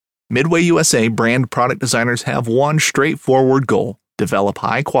Midway USA brand product designers have one straightforward goal: develop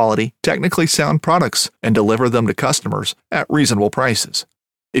high-quality, technically sound products and deliver them to customers at reasonable prices.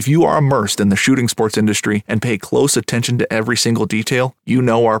 If you are immersed in the shooting sports industry and pay close attention to every single detail, you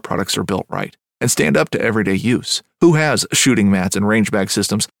know our products are built right and stand up to everyday use. Who has shooting mats and range bag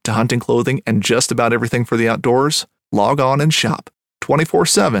systems to hunting clothing and just about everything for the outdoors? Log on and shop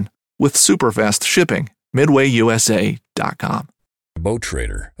 24/7 with super fast shipping. MidwayUSA.com. Boat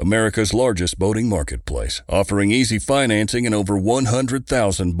Trader, America's largest boating marketplace, offering easy financing and over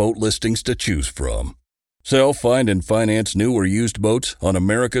 100,000 boat listings to choose from. Sell, find, and finance new or used boats on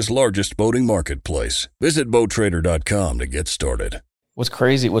America's largest boating marketplace. Visit BoatTrader.com to get started. What's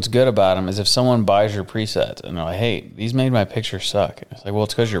crazy, what's good about them is if someone buys your presets and they're like, hey, these made my picture suck. It's like, well,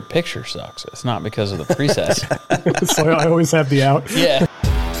 it's because your picture sucks. It's not because of the presets. So I always have the out. Yeah.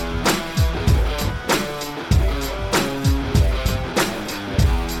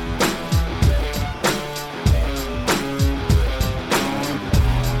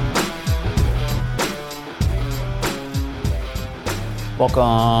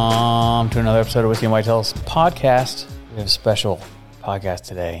 Welcome to another episode of Whiskey and Whitetails podcast. We have a special podcast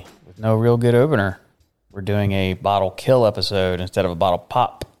today with no real good opener. We're doing a bottle kill episode instead of a bottle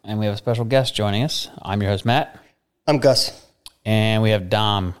pop, and we have a special guest joining us. I'm your host, Matt. I'm Gus. And we have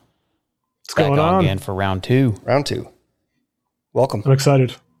Dom. What's going on again for round two. Round two. Welcome. I'm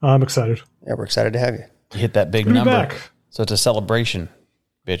excited. Yeah, we're excited to have you. You hit that big Good to be number. back. So it's a celebration,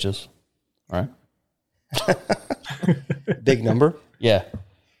 bitches. All right? Big number? Yeah.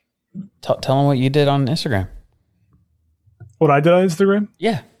 Tell them what you did on Instagram. What I did on Instagram?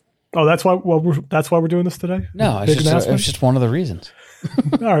 Yeah. Oh, that's why we're doing this today? No, Big it announcement? was just one of the reasons.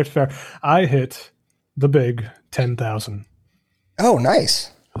 All right, fair. I hit the big 10,000. Oh,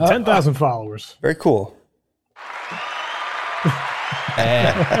 nice. 10,000 followers. Very cool.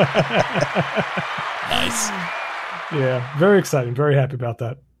 Nice. Yeah, very exciting. Very happy about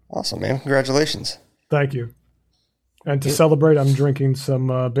that. Awesome, man. Congratulations. Thank you. And to celebrate, I'm drinking some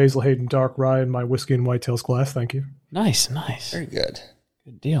Basil Hayden Dark Rye in my Whiskey and Whitetails glass. Thank you. Nice. Very good.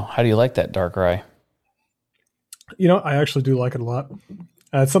 Good deal. How do you like that dark rye? You know, I actually do like it a lot.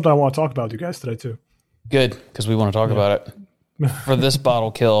 It's something I want to talk about with you guys today, too. Good, because we want to talk about it. For this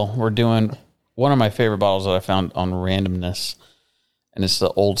bottle kill, we're doing one of my favorite bottles that I found on Randomness, and it's the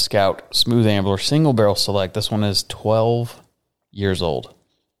Old Scout Smooth Ambler Single Barrel Select. This one is 12 years old,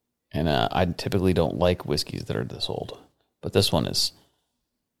 and I typically don't like whiskeys that are this old, but this one is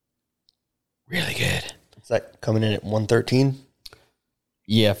really good. Is that coming in at 113?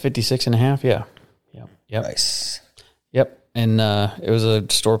 Yeah, 56 and a half, yeah. Yep. Nice. Yep, and it was a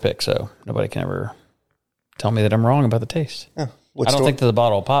store pick, so nobody can ever tell me that I'm wrong about the taste. Oh, I don't think the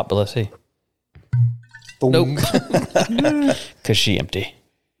bottle will pop, but let's see. Boom. Nope. Because she empty.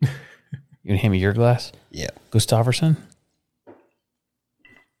 You gonna hand me your glass? Yeah. Gustafsson?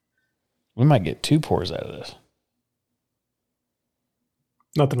 We might get 2 pours out of this.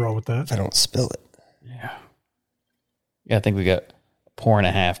 Nothing wrong with that. If I don't spill it. Yeah. Yeah, I think we got a pour and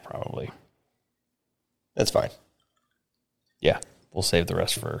a half probably. That's fine. Yeah, we'll save the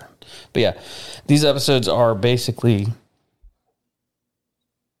rest for... But yeah, these episodes are basically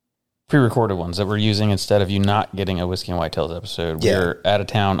pre-recorded ones that we're using instead of you not getting a Whiskey and Whitetails episode. Yeah. We're out of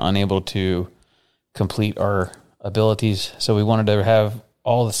town, unable to complete our abilities, so we wanted to have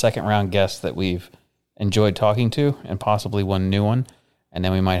all the second round guests that we've enjoyed talking to and possibly one new one, and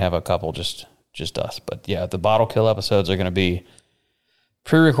then we might have a couple just us. But yeah, the bottle kill episodes are going to be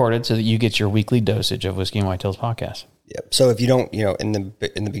pre-recorded so that you get your weekly dosage of Whiskey and Whitetails podcast. Yep. So if you don't, in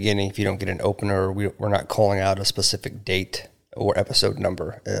the beginning, if you don't get an opener, we're not calling out a specific date or episode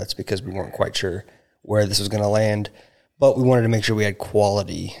number. That's because we weren't quite sure where this was going to land, but we wanted to make sure we had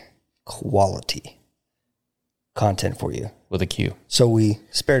quality content for you. With a Q. So we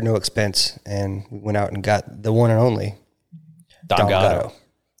spared no expense and we went out and got the one and only Don Gatto.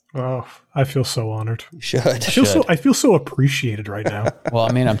 Oh, I feel so honored. You should. I feel so appreciated right now. Well,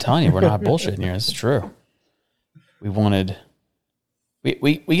 I mean, I'm telling you, we're not bullshitting here. It's true. We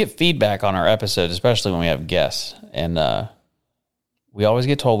get feedback on our episodes, especially when we have guests, and we always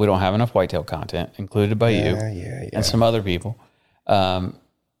get told we don't have enough whitetail content, included by you and some other people. So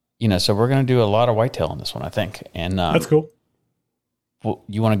we're going to do a lot of whitetail on this one, I think. And that's cool.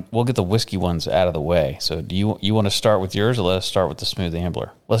 We'll get the whiskey ones out of the way. So do you want to start with yours, or let us start with the Smooth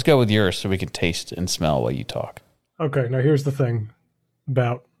Ambler? Let's go with yours so we can taste and smell while you talk. Okay, now here's the thing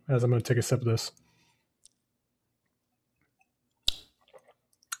about, as I'm going to take a sip of this.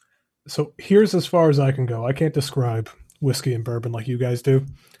 So here's as far as I can go. I can't describe whiskey and bourbon like you guys do.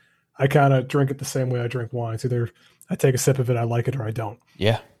 I kind of drink it the same way I drink wine. It's either I take a sip of it, I like it, or I don't.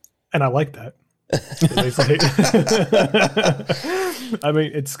 Yeah. And I like that. I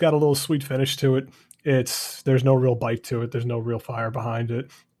mean, it's got a little sweet finish to it. There's no real bite to it. There's no real fire behind it.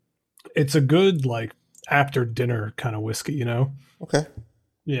 It's a good, like, after dinner kind of whiskey, you know? Okay.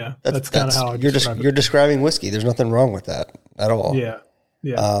 Yeah. That's kind of how you're describing whiskey. There's nothing wrong with that at all. Yeah.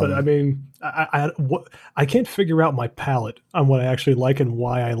 Yeah. But I mean, I can't figure out my palate on what I actually like and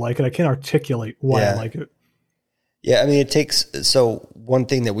why I like it. I can't articulate why I like it. Yeah. I mean, so one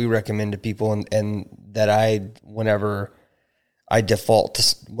thing that we recommend to people and that whenever I default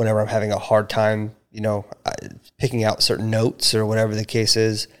to, whenever I'm having a hard time, you know, picking out certain notes or whatever the case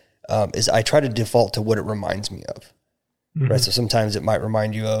is I try to default to what it reminds me of. Mm-hmm. Right. So sometimes it might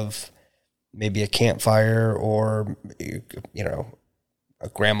remind you of maybe a campfire or, you know, a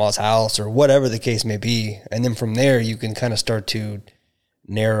grandma's house or whatever the case may be. And then from there, you can kind of start to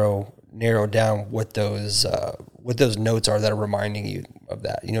narrow down what those notes are that are reminding you of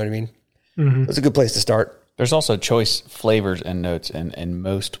that. You know what I mean? Mm-hmm. That's a good place to start. There's also choice flavors and notes in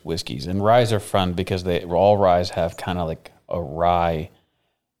most whiskeys, and ryes are fun because all ryes have kind of like a rye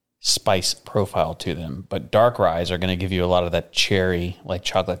spice profile to them, but dark ryes are going to give you a lot of that cherry, like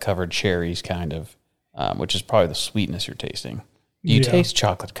chocolate covered cherries kind of, which is probably the sweetness you're tasting. Do you taste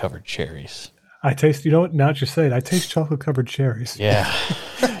chocolate covered cherries? I taste, you know what, now that you say it, I taste chocolate covered cherries. Yeah.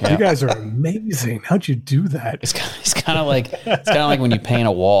 You guys are amazing. How'd you do that? It's kind of like when you paint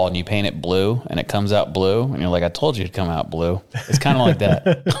a wall and you paint it blue and it comes out blue and you're like, I told you it'd come out blue. It's kind of like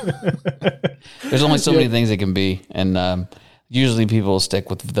that. There's only so many things it can be. And usually people stick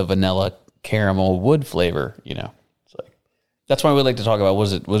with the vanilla caramel wood flavor, you know. It's like, that's why we like to talk about what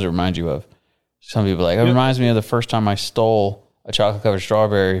does it remind you of? Some people are like, it reminds me of the first time I stole a chocolate covered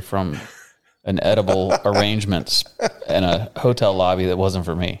strawberry from an edible arrangement in a hotel lobby that wasn't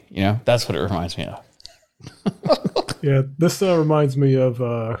for me. You know, that's what it reminds me of. Yeah, this reminds me of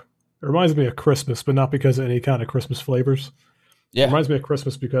Christmas, but not because of any kind of Christmas flavors. Yeah, it reminds me of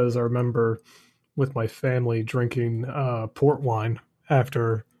Christmas because I remember with my family drinking port wine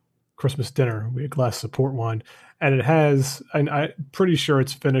after Christmas dinner. We had glasses of port wine, and it has, and I'm pretty sure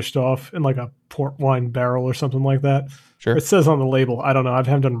it's finished off in like a port wine barrel or something like that. Sure. It says on the label. I don't know. I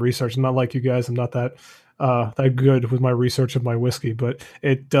haven't done research. I'm not like you guys. I'm not that good with my research of my whiskey, but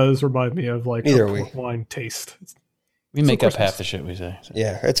it does remind me of like a port wine taste. We make up half the shit we say. So.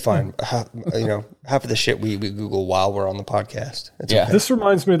 Yeah, it's fine. Half of the shit we Google while we're on the podcast. It's okay. This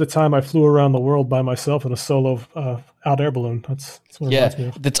reminds me of the time I flew around the world by myself in a solo out air balloon. That's what it reminds me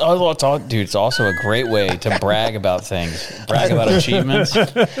of. Dude, it's also a great way to brag about things, brag about achievements.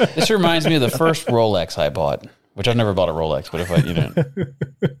 This reminds me of the first Rolex I bought, which I've never bought a Rolex, but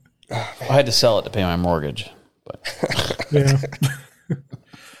I had to sell it to pay my mortgage. But yeah.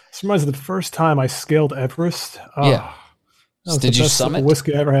 This reminds me of the first time I scaled Everest. Yeah. Did you summit?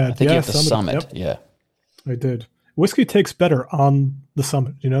 Whiskey I ever had. I think you have to summit. Yep. Yeah. I did. Whiskey takes better on the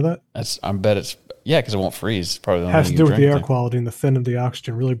summit. You know that? I bet it's, because it won't freeze. Probably it has to do with the air quality, and the thin of the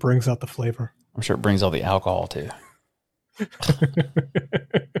oxygen really brings out the flavor. I'm sure it brings all the alcohol too.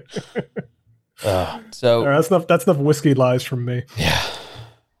 So right, that's enough whiskey lies from me. Yeah.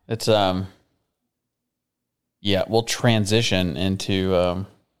 It's we'll transition into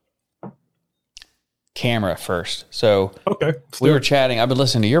camera first. So okay, we were chatting. I've been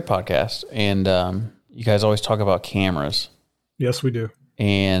listening to your podcast, and you guys always talk about cameras. Yes, we do.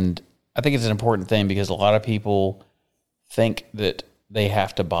 And I think it's an important thing because a lot of people think that they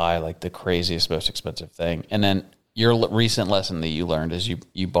have to buy like the craziest, most expensive thing. And then your recent lesson that you learned is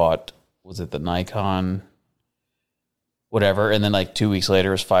you bought, was it the Nikon, whatever, and then like 2 weeks later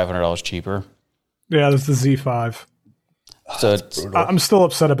it was $500 cheaper. Yeah, that's the Z5. So I'm still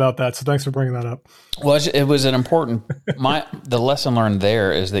upset about that. So thanks for bringing that up. Well, it was an important. The lesson learned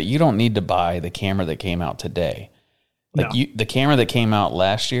there is that you don't need to buy the camera that came out today. Like the camera that came out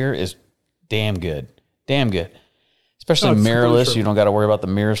last year is damn good, especially mirrorless. You don't got to worry about the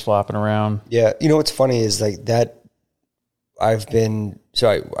mirrors flopping around. Yeah, you know what's funny is like that. I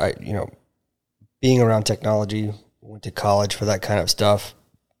being around technology, went to college for that kind of stuff.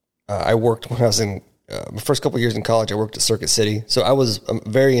 I worked when I was in. My first couple of years in college, I worked at Circuit City. So I was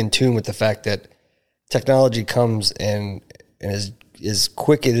very in tune with the fact that technology comes and is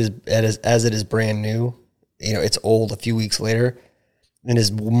quick as it is brand new. You know, it's old a few weeks later. And as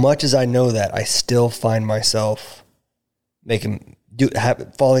much as I know that, I still find myself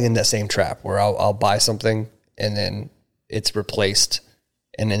falling in that same trap where I'll buy something and then it's replaced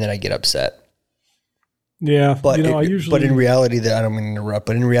and then I get upset. Yeah. But in reality, I don't mean to interrupt,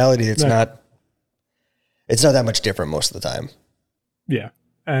 but in reality, it's not that much different most of the time. Yeah.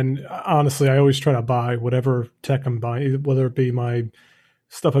 And honestly, I always try to buy whatever tech I'm buying, whether it be my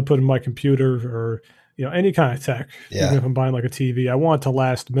stuff I put in my computer or, any kind of tech. Yeah. Even if I'm buying like a TV, I want it to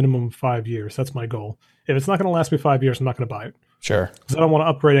last minimum 5 years. That's my goal. If it's not going to last me 5 years, I'm not going to buy it. Sure. Because I don't want to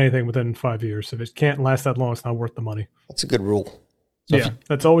upgrade anything within 5 years. If it can't last that long, it's not worth the money. That's a good rule. So yeah,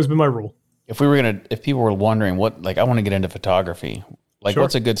 that's always been my rule. If people were wondering I want to get into photography, Sure.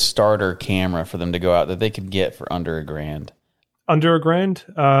 What's a good starter camera for them to go out that they could get for under $1,000? Under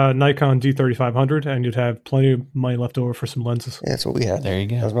 $1,000, Nikon D3500, and you'd have plenty of money left over for some lenses. Yeah, that's what we had. There you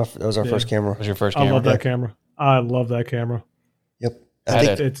go. That was our first camera. What was your first I camera? love that camera. I love that camera. Yep. I I had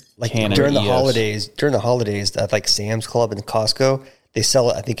think a It's like Canon during the EOS. holidays at like Sam's Club and Costco, they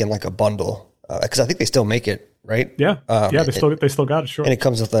sell it, I think, in like a bundle. Because I think they still make it, right? yeah, they still got it. Sure. And it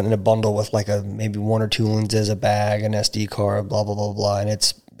comes with in a bundle with like maybe 1 or 2 lenses, a bag, an SD card, blah blah blah blah, and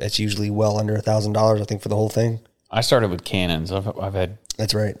it's usually well under $1,000, I think, for the whole thing. I started with Canons. I've had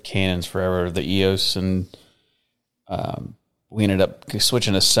That's right. Canons forever, the EOS, and we ended up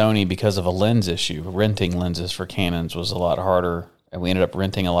switching to Sony because of a lens issue. Renting lenses for Canons was a lot harder, and we ended up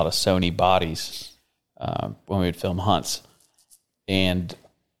renting a lot of Sony bodies when we would film hunts. And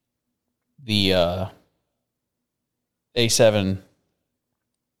the A7,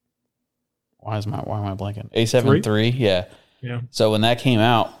 why am I blanking? A7 III, yeah. Yeah. So when that came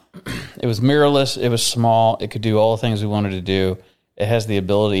out, it was mirrorless, it was small, it could do all the things we wanted to do. It has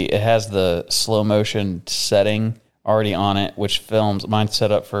the slow motion setting already on it, which films, mine's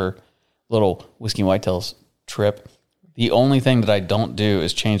set up for little Whiskey Whitetails trip. The only thing that I don't do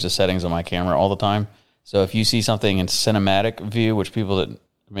is change the settings on my camera all the time. So if you see something in cinematic view, which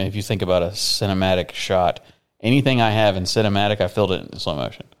if you think about a cinematic shot, anything I have in cinematic, I filled it in slow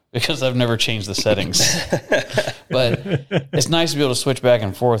motion because I've never changed the settings. But it's nice to be able to switch back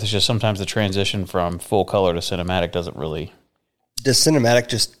and forth. It's just sometimes the transition from full color to cinematic doesn't really. Does cinematic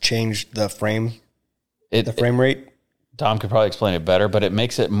just change the frame rate? Tom could probably explain it better, but it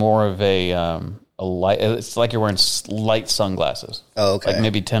makes it more of a light. It's like you're wearing light sunglasses. Oh, okay. Like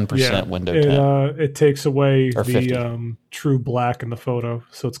maybe 10% window tint. It takes away Or 50. the true black in the photo,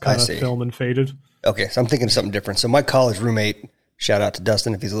 so it's kind of see. film and faded. Okay, so I'm thinking of something different. So my college roommate, shout out to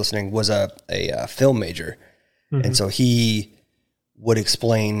Dustin if he's listening, was a film major. And so he would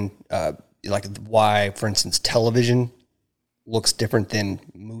explain like why, for instance, television looks different than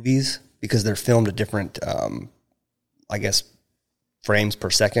movies because they're filmed at different, I guess, frames per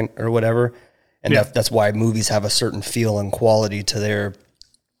second or whatever. And that's why movies have a certain feel and quality to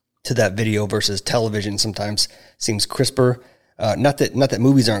that video versus television sometimes seems crisper. Not that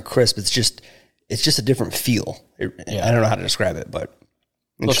movies aren't crisp. It's just a different feel. I don't know how to describe it, but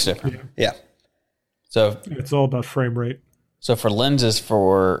Looks different. yeah. So It's all about frame rate. So for lenses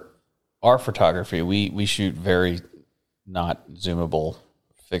for our photography, we shoot very not zoomable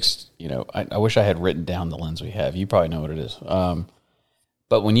fixed. I wish I had written down the lens we have. You probably know what it is.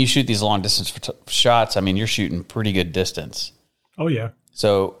 But when you shoot these long distance shots, you're shooting pretty good distance. Oh yeah.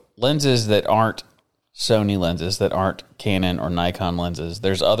 So lenses that aren't Sony lenses, that aren't Canon or Nikon lenses,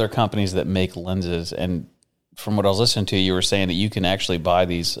 there's other companies that make lenses. And from what I was listening to, you were saying that you can actually buy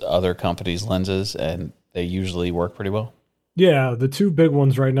these other companies' lenses and they usually work pretty well. Yeah, the two big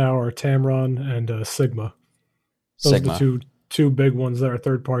ones right now are Tamron and Sigma. Those Sigma. are the two big ones that are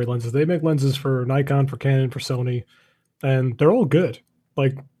third-party lenses. They make lenses for Nikon, for Canon, for Sony, and they're all good.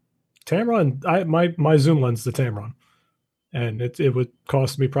 Like Tamron, my zoom lens is the Tamron, and it would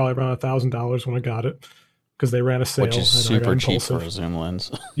cost me probably around $1,000 when I got it because they ran a sale. Which is and I got super cheap for impulsive. a zoom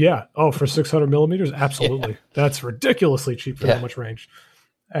lens. Yeah. Oh, for 600 millimeters? Absolutely. That's ridiculously cheap for that much range.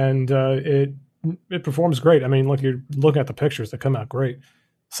 And it performs great. Look, you're looking at the pictures that come out great.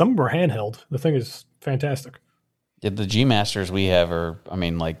 Some of them are handheld. The thing is fantastic. Yeah, the G Masters we have are,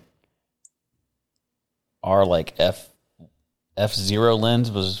 our like F0 lens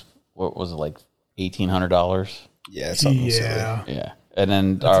was, what was it, like $1,800? Yeah, it's something silly. Yeah. And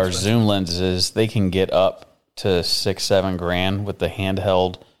then our expensive zoom lenses, they can get up to $6,000-7,000 with the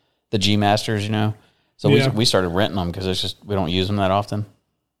handheld, the G Masters, So we started renting them because it's just, we don't use them that often.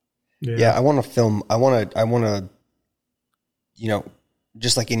 Yeah, I want to film. I want to,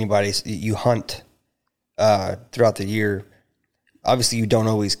 just like anybody, you hunt throughout the year. Obviously, you don't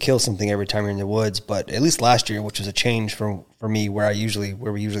always kill something every time you're in the woods, but at least last year, which was a change for me, where we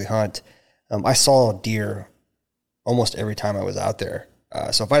usually hunt, I saw deer almost every time I was out there.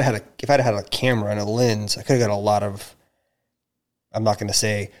 So if I'd had a camera and a lens, I could have got a lot of, I'm not going to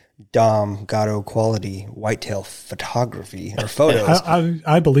say Dom Gatto quality whitetail photography or photos.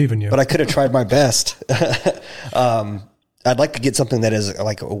 I believe in you. But I could have tried my best. I'd like to get something that is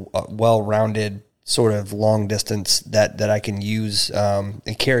like a well-rounded sort of long distance that I can use and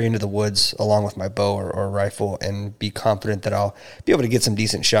carry into the woods along with my bow or rifle and be confident that I'll be able to get some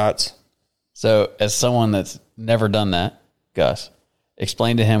decent shots. So as someone that's never done that, Gus,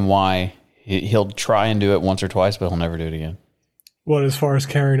 explain to him why he'll try and do it once or twice, but he'll never do it again. What, as far as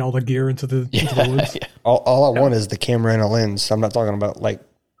carrying all the gear into the woods? Yeah. All I want is the camera and a lens. I'm not talking about like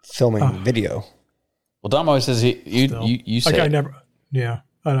filming video. Well, Dom always says you say like I never. Yeah,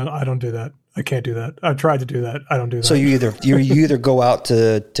 I don't do that. I can't do that. I've tried to do that. I don't do that. So you either go out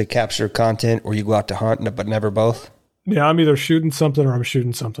to capture content or you go out to hunt, but never both. Yeah, I'm either shooting something or I'm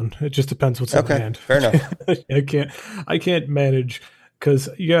shooting something. It just depends what's in hand. Fair enough. I can't manage, because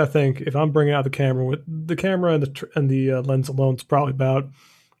you gotta think, if I'm bringing out the camera and the lens alone, it's probably about,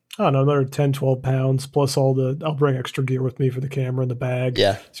 I don't know, another 10, 12 pounds plus I'll bring extra gear with me for the camera and the bag.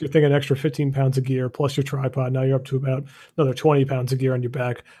 Yeah. So you're thinking an extra 15 pounds of gear plus your tripod. Now you're up to about another 20 pounds of gear on your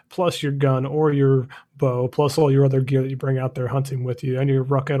back, plus your gun or your bow, plus all your other gear that you bring out there hunting with you. And you're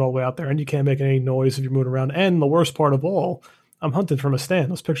rucking all the way out there and you can't make any noise if you're moving around. And the worst part of all, I'm hunting from a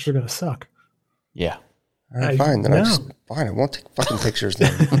stand. Those pictures are going to suck. Yeah. All right, fine. Then I won't take fucking pictures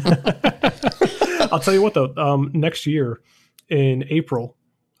then. I'll tell you what though, next year in April,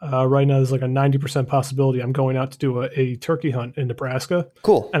 right now there's like a 90% possibility I'm going out to do a turkey hunt in Nebraska.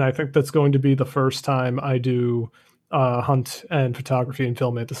 Cool. And I think that's going to be the first time I do hunt and photography and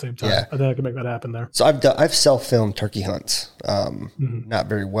film at the same time. Yeah. I think I can make that happen there. So I've self-filmed turkey hunts, not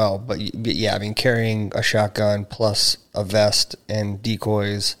very well, but yeah, I mean, carrying a shotgun plus a vest and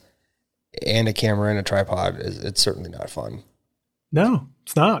decoys and a camera and a tripod it's certainly not fun. No,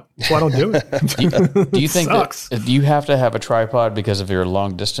 it's not. That's why I don't do it. Do you think that you have to have a tripod because of your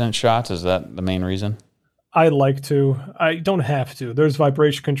long distance shots? Is that the main reason? I like to. I don't have to. There's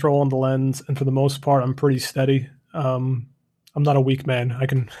vibration control on the lens, and for the most part, I'm pretty steady. I'm not a weak man. I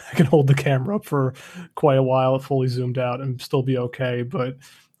can hold the camera up for quite a while, fully zoomed out, and still be okay. But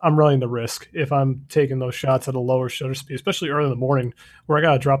I'm running the risk if I'm taking those shots at a lower shutter speed, especially early in the morning, where I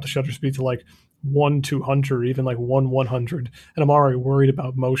gotta drop the shutter speed to like 1/200, even like 1/100, and I'm already worried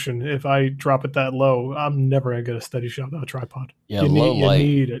about motion. If I drop it that low, I'm never gonna get a steady shot without a tripod. Yeah, you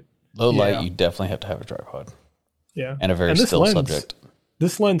need it. Low light, you definitely have to have a tripod. Yeah, and a very still subject.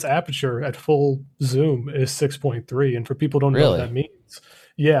 This lens aperture at full zoom is 6.3, and for people who don't know what that means,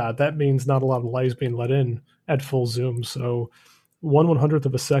 yeah, that means not a lot of light is being let in at full zoom. So 1/100th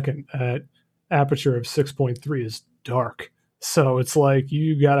of a second at aperture of 6.3 is dark. So it's like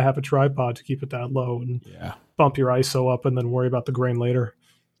you got to have a tripod to keep it that low and bump your ISO up and then worry about the grain later.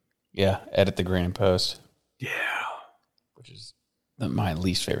 Yeah, edit the grain in post. Yeah, which is my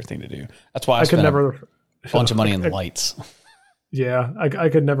least favorite thing to do. That's why I could spend never a bunch of money in lights. Yeah, I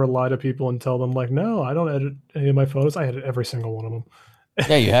could never lie to people and tell them like, no, I don't edit any of my photos. I edit every single one of them.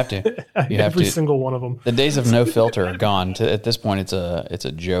 Yeah, you have to. Every single one of them. The days of no filter are gone. At this point, it's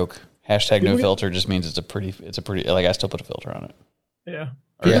a joke. Hashtag no filter just means it's a pretty, like I still put a filter on it. Yeah.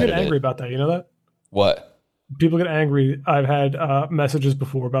 People get angry about that. You know that? What? People get angry. I've had messages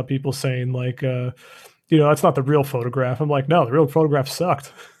before about people saying like, that's not the real photograph. I'm like, no, the real photograph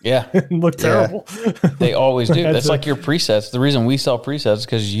sucked. Yeah. It looked terrible. They always do. That's like your presets. The reason we sell presets is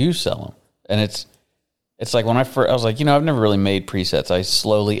because you sell them. And it's like when I was like, I've never really made presets. I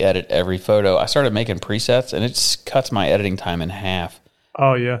slowly edit every photo. I started making presets and it cuts my editing time in half.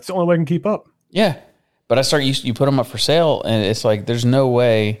 Oh yeah. It's the only way I can keep up. Yeah. But you put them up for sale and it's like, there's no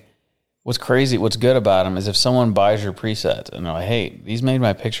way. What's good about them is if someone buys your presets and they're like, hey, these made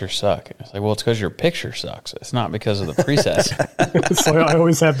my picture suck. It's like, well, it's because your picture sucks. It's not because of the presets. So I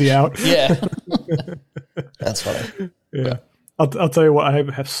always have the out. Yeah. That's funny. Yeah. I'll tell you what, I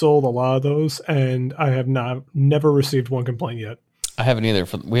have sold a lot of those and I have never received one complaint yet. I haven't either.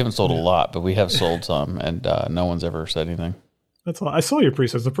 We haven't sold a lot, but we have sold some and no one's ever said anything. That's all. I saw your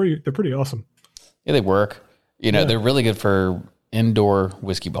presets. They're pretty awesome. Yeah, they work. They're really good for indoor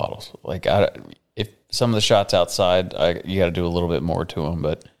whiskey bottles. Like if some of the shots outside, you got to do a little bit more to them,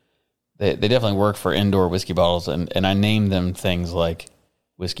 but they definitely work for indoor whiskey bottles. And I named them things like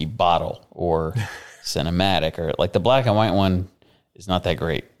whiskey bottle or cinematic, or like the black and white one is not that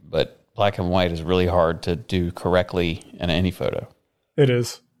great, but black and white is really hard to do correctly in any photo. It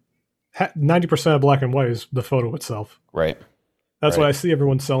is. 90% of black and white is the photo itself. Right. That's why I see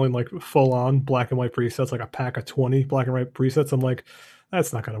everyone selling like full on black and white presets, like a pack of 20 black and white presets. I'm like,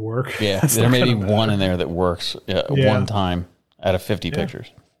 that's not going to work. Yeah. There may be one in there that works one time out of 50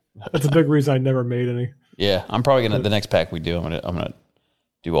 pictures. That's a big reason I never made any. Yeah. I'm probably going to, the next pack we do, I'm going to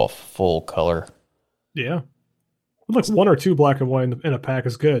do all full color. Yeah. Like one or two black and white in a pack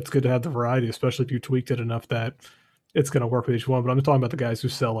is good. It's good to have the variety, especially if you tweaked it enough that it's going to work with each one. But I'm talking about the guys who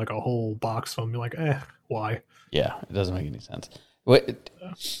sell like a whole box of them. You're like, why? Yeah, it doesn't make any sense. With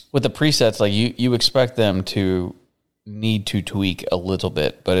the presets, like you expect them to need to tweak a little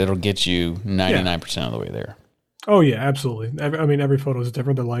bit, but it'll get you 99% of the way there. Oh yeah, absolutely. I mean, every photo is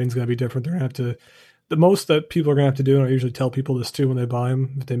different. The lighting's going to be different. They're going to have to. The most that people are going to have to do, and I usually tell people this too when they buy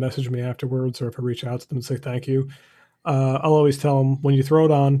them, if they message me afterwards or if I reach out to them and say thank you, I'll always tell them when you throw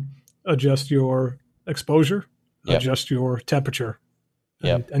it on, adjust your exposure, adjust your temperature,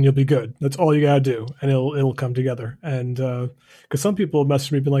 and you'll be good. That's all you got to do, and it'll come together. And because some people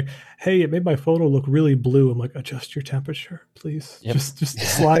message me, been like, "Hey, it made my photo look really blue." I'm like, "Adjust your temperature, please. Just the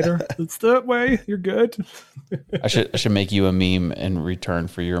slider. It's that way. You're good." I should make you a meme in return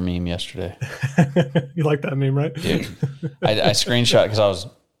for your meme yesterday. You like that meme, right? Dude, I screenshot because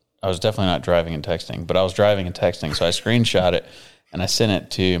I was definitely not driving and texting, but I was driving and texting, so I screenshot it and I sent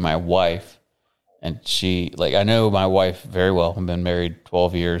it to my wife. And she, like, I know my wife very well. I've been married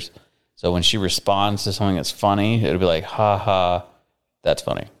 12 years. So when she responds to something that's funny, it'll be like, ha ha, that's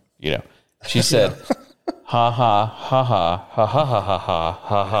funny. You know, she said, ha ha, ha ha, ha ha ha ha ha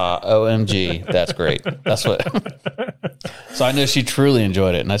ha ha, OMG, that's great. That's what. So I know she truly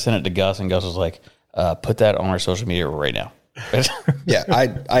enjoyed it. And I sent it to Gus, and Gus was like, put that on our social media right now. Yeah,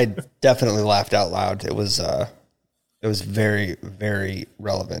 I definitely laughed out loud. It was very, very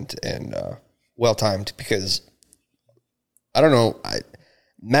relevant and well timed because I don't know.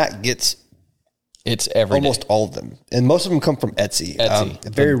 Matt gets it's every almost day. All of them, and most of them come from Etsy.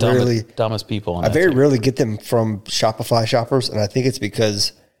 Very dumbest people. I very rarely get them from Shopify shoppers, and I think it's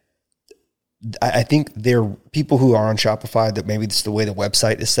because I think they're people who are on Shopify that maybe it's the way the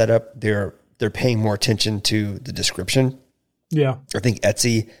website is set up. They're paying more attention to the description. Yeah, I think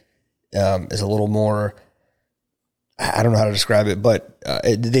Etsy is a little more. I don't know how to describe it, but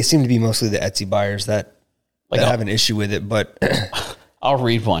they seem to be mostly the Etsy buyers that have an issue with it. But I'll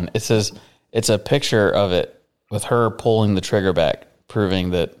read one. It says it's a picture of it with her pulling the trigger back, proving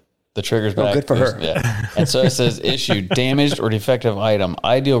that the trigger's back. Good for her. Yeah. And so it says issue damaged or defective item.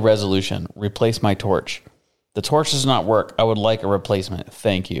 Ideal resolution. Replace my torch. The torch does not work. I would like a replacement.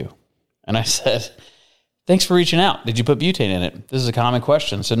 Thank you. And I said, thanks for reaching out. Did you put butane in it? This is a common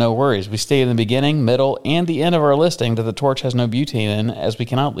question, so no worries. We state in the beginning, middle, and the end of our listing that the torch has no butane in, as we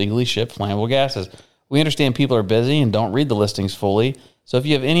cannot legally ship flammable gases. We understand people are busy and don't read the listings fully, so if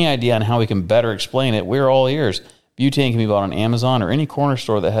you have any idea on how we can better explain it, we're all ears. Butane can be bought on Amazon or any corner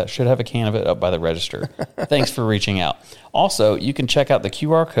store that should have a can of it up by the register. Thanks for reaching out. Also, you can check out the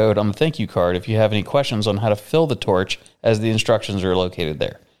QR code on the thank you card if you have any questions on how to fill the torch, as the instructions are located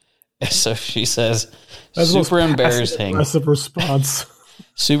there. So she says, super embarrassing. Aggressive response.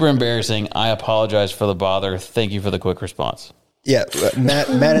 Super embarrassing. I apologize for the bother. Thank you for the quick response. Yeah, Matt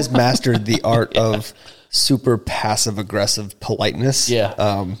has mastered the art of super passive aggressive politeness.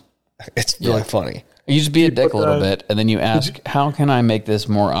 Yeah. It's really funny. You just be a dick a little bit, and then you ask, how can I make this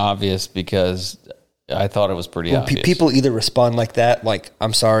more obvious? Because I thought it was pretty obvious. People either respond like that, like,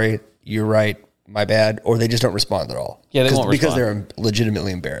 I'm sorry, you're right, my bad, or they just don't respond at all. Yeah, they won't respond. Because they're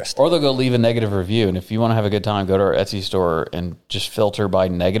legitimately embarrassed. Or they'll go leave a negative review. And if you want to have a good time, go to our Etsy store and just filter by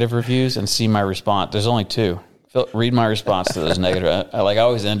negative reviews and see my response. There's only 2. Read my response to those negative. I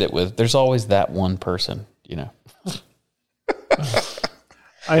always end it with, there's always that one person, you know.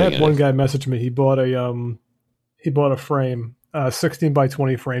 I had one guy message me. He bought a frame, 16 by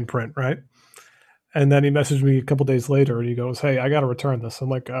 20 frame print, right? And then he messaged me a couple days later, and he goes, "Hey, I got to return this." I'm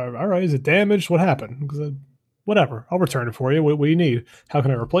like, "All right, is it damaged? What happened?" Because whatever, I'll return it for you. What do you need? How can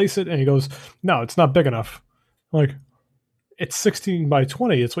I replace it? And he goes, "No, it's not big enough." I'm like, it's 16 by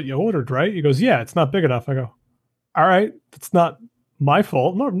 20. It's what you ordered, right? He goes, "Yeah, it's not big enough." I go, "All right, it's not my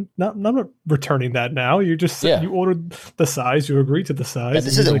fault. I'm not returning that now. You just said you ordered the size. You agreed to the size." And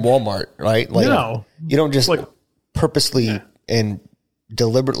this isn't Walmart, right? Like, no, you don't just purposely and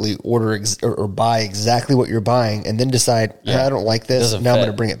deliberately order or buy exactly what you're buying and then decide, I don't like this. Now I'm going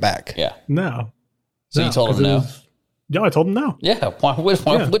to bring it back. Yeah. No. So you told him no? Yeah, I told him no. Yeah. Why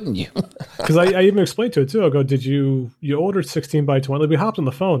wouldn't you? Because I even explained to it too. I go, did you ordered 16 by 20? Like, we hopped on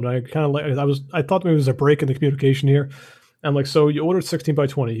the phone. And I kind of I thought maybe it was a break in the communication here. I'm like, so you ordered 16 by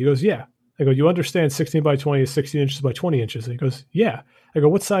 20? He goes, yeah. I go, you understand 16 by 20 is 16 inches by 20 inches? And he goes, yeah. I go,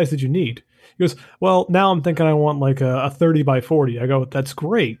 what size did you need? He goes, well, now I'm thinking I want like a 30 by 40. I go, that's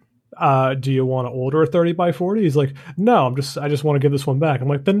great. Do you want to order a 30 by 40? He's like, no, I just want to give this one back. I'm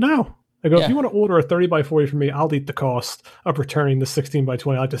like, then no. I go, if you want to order a 30 by 40 from me, I'll eat the cost of returning the 16 by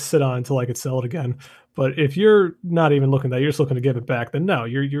 20. I'll just sit on until I could sell it again. But if you're not even looking at that, you're just looking to give it back, then no,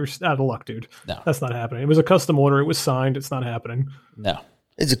 you're out of luck, dude. No. That's not happening. It was a custom order. It was signed. It's not happening. No.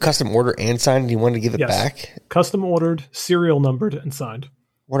 It's a custom order and signed, and he wanted to give it Yes. back? Custom ordered, serial numbered, and signed.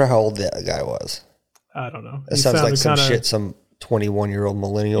 Wonder how old that guy was. I don't know. That He sounds like sounded some kinda- shit some 21-year-old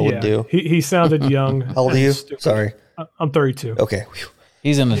millennial would do. He sounded young. How old are and you? stupid. Sorry. I'm 32. Okay. Whew.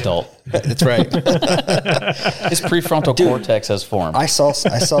 He's an adult. That's right. His prefrontal cortex has formed. I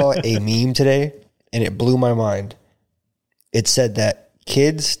saw a meme today, and it blew my mind. It said that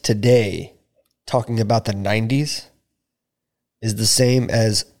kids today talking about the 90s is the same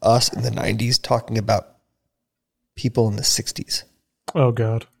as us in the 90s talking about people in the 60s. Oh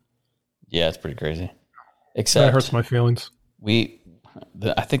God, Yeah, it's pretty crazy. that Except hurts my feelings.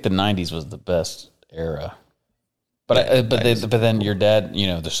 I think the '90s was the best era. But then your dad,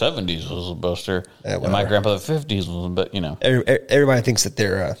 the '70s was the best era, Yeah, and my whatever. grandpa the '50s was, but Everybody thinks that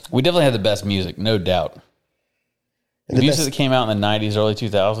they're we definitely had the best music, no doubt. The the music best that came out in the '90s, early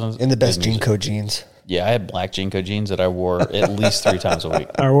 2000s, in the best good music. Jinko jeans. Yeah, I had black Jinko jeans that I wore at least 3 times a week.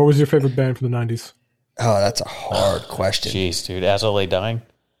 All right, what was your favorite band from the 90s? Oh, that's a hard question. Jeez, dude, As I Lay Dying.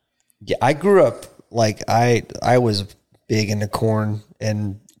 Yeah, I grew up like I was big into Korn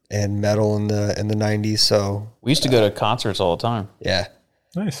and metal in the 90s, so We used to go to concerts all the time. yeah.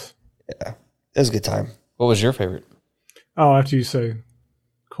 Nice. It was a good time. What was your favorite? Oh, after you say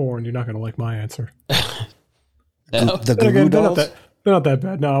Korn, you're not going to like my answer. No? The Then Goo Goo again, Dolls? they're not that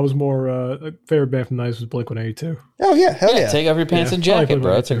bad. No, I was more favorite band from the 90s was Blink-182. Oh yeah, hell yeah. Take off your pants Yeah, and probably jacket,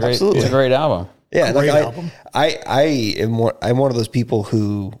 bro. It's a great, Absolutely. it's a great album. Yeah, Great like album. I'm one of those people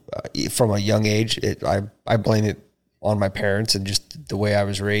who, from a young age, I blame it on my parents and just the way I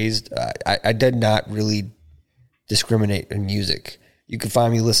was raised. I did not really discriminate in music. You could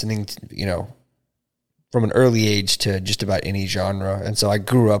find me listening to, from an early age to just about any genre, and so I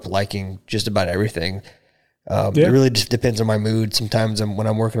grew up liking just about everything. It really just depends on my mood. Sometimes when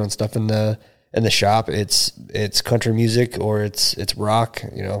I'm working on stuff in the shop, it's country music or it's rock.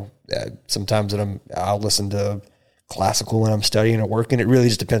 Sometimes I'll listen to classical when I'm studying or working. It really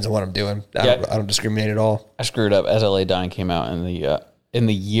just depends on what I'm doing. I don't discriminate at all. I screwed up. As I Lay Dying came out in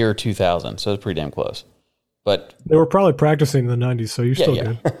the year 2000, so it's pretty damn close. But They were probably practicing in the 90s, so you're still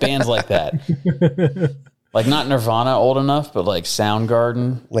good. bands like that, like not Nirvana old enough, but like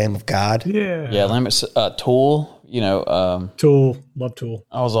Soundgarden, Lamb of God. yeah, Tool. Tool. Love Tool.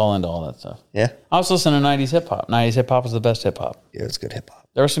 I was all into all that stuff. Yeah, I was listening to 90s hip hop. 90s hip hop was the best hip hop. yeah, it's good hip hop.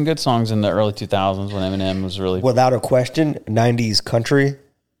 There were some good songs in the early 2000s when Eminem was really Without a question, 90s country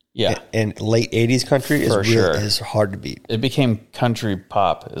yeah. and late 80s country For sure. is hard to beat. It became country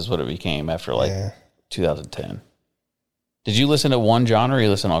pop is what it became after 2010. Did you listen to one genre or you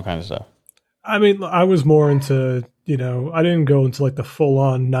listen to all kinds of stuff? I mean, I was more into, I didn't go into like the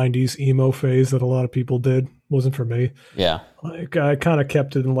full-on 90s emo phase that a lot of people did. Wasn't for me. Yeah. Like, I kind of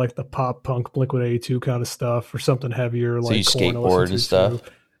kept it in like the pop punk Blink-182 kind of stuff or something heavier. Like you Korn I skateboard listened and to, stuff?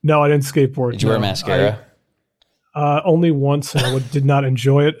 too. No, I didn't skateboard. Did you wear no. mascara? Only once, and I did not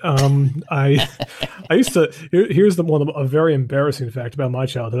enjoy it. I used to. Here's a very embarrassing fact about my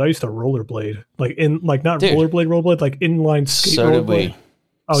childhood. I used to rollerblade, not Dude. rollerblade, like inline skate. So did rollerblade. we.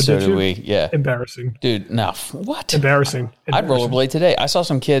 Oh, So did you? we. Yeah. Embarrassing. Dude, no. What? Embarrassing. I'd rollerblade today. I saw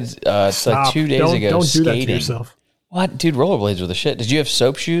some kids it's like Stop. 2 days ago Don't do skating. that to yourself. What? Dude, rollerblades were the shit. Did you have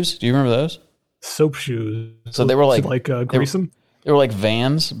soap shoes? Do you remember those? Soap shoes. So they were like- grease them. They were like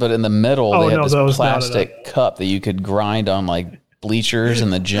Vans, but in the middle Oh, they had no, this those- no, no, no. plastic cup that you could grind on like bleachers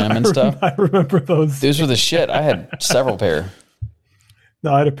in the gym and stuff. I remember those. Those were the shit. I had several pair.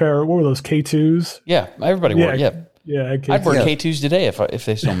 No, I had a pair. What were those K2s? Yeah, everybody wore. Yeah, Yeah, I had I'd wear K2s. K2s today if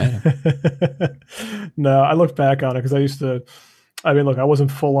they still made them. No, I look back on it because I used to. I mean, look, I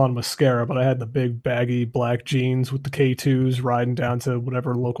wasn't full on mascara, but I had the big baggy black jeans with the K2s riding down to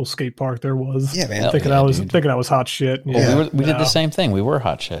whatever local skate park there was. Yeah, man. Hell thinking yeah, I was dude. thinking I was hot shit. Well, Yeah. we did No. the same thing. We were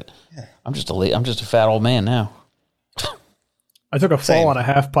hot shit. I'm just a fat old man now. I took a fall Same. on a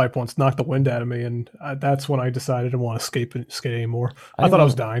half pipe once, knocked the wind out of me, and that's when I decided I didn't want to skate anymore. I thought I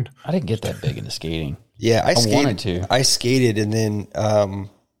was dying. I didn't get that big into skating. Yeah, I wanted to. I skated and then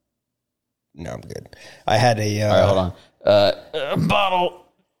no, I'm good. I had a All right, hold on. Bottle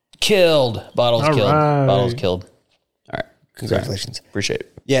killed. Bottles All killed. right. Bottles killed. All right. congratulations. Appreciate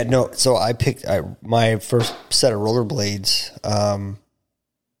it. Yeah, no. So I picked my first set of rollerblades.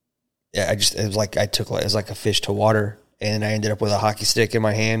 Yeah, it was like a fish to water, and I ended up with a hockey stick in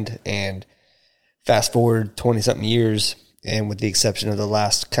my hand. And fast forward 20-something years, and with the exception of the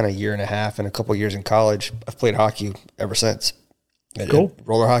last kind of year and a half and a couple years in college, I've played hockey ever since. I did Cool.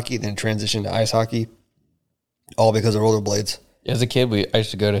 roller hockey, then transitioned to ice hockey, all because of rollerblades. As a kid, I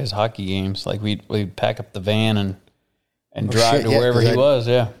used to go to his hockey games. Like we'd pack up the van and drive shit, to yeah, wherever 'cause he was.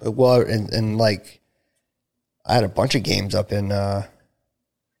 Yeah. Well, and like I had a bunch of games up in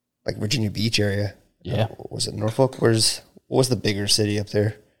like Virginia Beach area. Yeah. Was it Norfolk? What was the bigger city up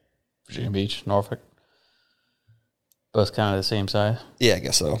there? Virginia Beach, Norfolk. Both kind of the same size. Yeah, I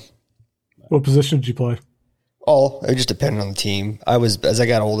guess so. What position did you play? It just depended on the team. As I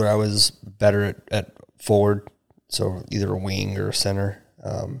got older, I was better at forward, so either a wing or a center.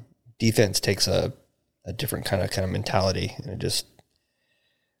 Defense takes a different kind of mentality, and it just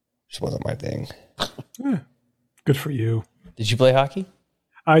wasn't my thing. Good for you. Did you play hockey?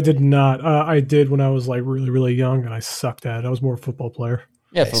 I did not. I did when I was like really, really young, and I sucked at it. I was more a football player.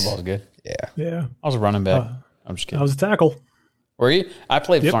 Yeah, Nice. football's good. Yeah. I was a running back. I'm just I kidding. was a tackle. Were you? I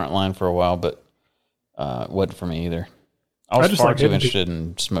played Yep. front line for a while, but it wasn't for me either. I was I just far like too hitting interested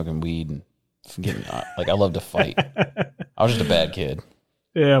in smoking weed and getting like I love to fight. I was just a bad kid.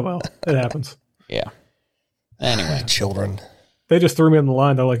 Yeah, well, it happens. Yeah. Anyway, Children. They just threw me on the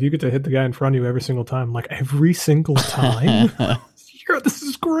line. They're like, you get to hit the guy in front of you every single time. I'm like, every single time? Yeah, this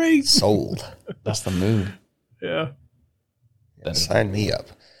is great. Sold. that's the move. Yeah. Sign me up.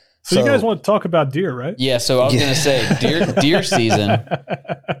 So you guys want to talk about deer, right? Yeah, so I was gonna say deer season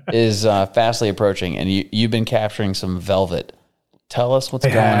is fastly approaching, and you've been capturing some velvet. Tell us what's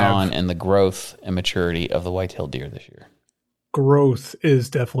going on in the growth and maturity of the white-tailed deer this year. Growth is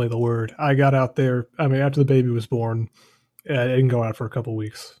definitely the word. I got out there. I mean, after the baby was born, I didn't go out for a couple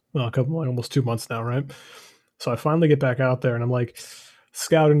weeks. Well, like almost 2 months now, right? So I finally get back out there, and I'm like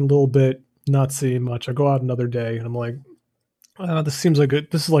scouting a little bit, not seeing much. I go out another day, and I'm like, this seems like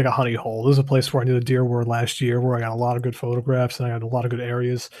this is like a honey hole. This is a place where I knew the deer were last year, where I got a lot of good photographs and I had a lot of good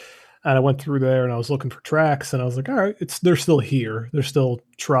areas. And I went through there and I was looking for tracks, and I was like, all right, they're still here. They're still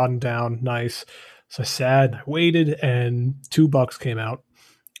trodden down, nice. So I sat, I waited, and 2 bucks came out,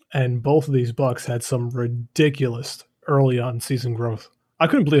 and both of these bucks had some ridiculous early on season growth. I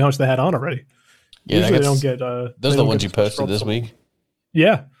couldn't believe how much they had on already. Yeah, Usually they don't get. Those are the ones you posted this week.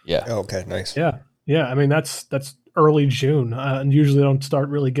 Yeah, Yeah. Oh, okay, nice. yeah. I mean, that's early June, and usually they don't start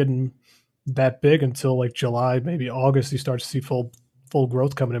really getting that big until like July, maybe August. You start to see full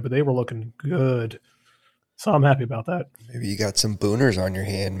growth coming in, but they were looking good. So I'm happy about that. Maybe you got some booners on your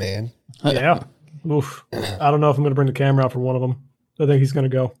hand, man. Yeah. Oof. I don't know if I'm going to bring the camera out for one of them. I think he's going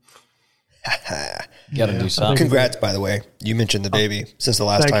to go. You got to do something. Congrats, by the way. You mentioned the baby. Since the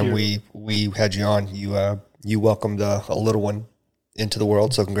last Thank time you. we had you on, you welcomed a little one into the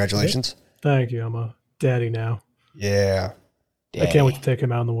world. So congratulations. Thank you. I'm a daddy now. Yeah. I can't wait to take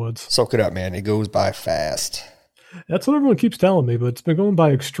him out in the woods. Soak it up, man. It goes by fast. That's what everyone keeps telling me, but it's been going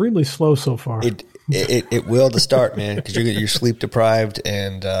by extremely slow so far. It will to start, man, because you're sleep deprived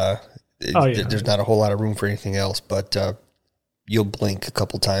and there's not a whole lot of room for anything else. But you'll blink a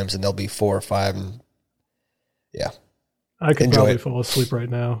couple times and there'll be 4 or 5, and yeah. I could Enjoy probably it. fall asleep right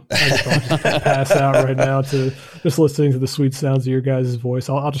now. I could probably just pass out right now to just listening to the sweet sounds of your guys' voice.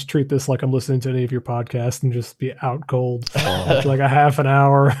 I'll just treat this like I'm listening to any of your podcasts and just be out cold after like a half an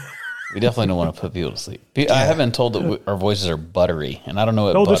hour. We definitely don't want to put people to sleep. I have been told that our voices are buttery, and I don't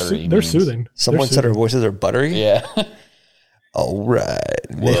know what buttery they're means. soothing. Someone said our voices are buttery. Yeah. All right.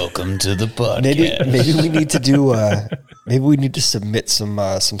 Welcome to the podcast. Maybe we need to do. Maybe we need to submit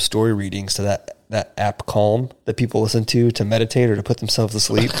some story readings to that app Calm that people listen to meditate or to put themselves to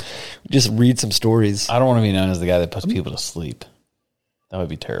sleep. Just read some stories. I don't want to be known as the guy that puts people to sleep. That would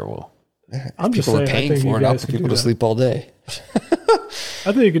be terrible. I'm just People are saying, I paying think for you it. I'll guys put could people do to that. sleep all day.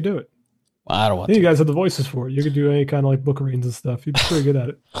 I think you could do it. Well, I don't I want think you to. guys have the voices for it. You could do any kind of like book readings and stuff. You'd be pretty good at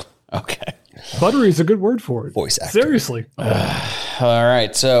it. Okay. Buttery is a good word for it. Voice actor. Seriously. All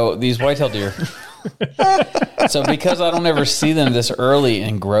right. So these white-tailed deer. So because I don't ever see them this early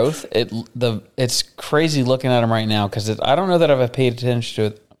in growth, it's crazy looking at them right now because I don't know that I've paid attention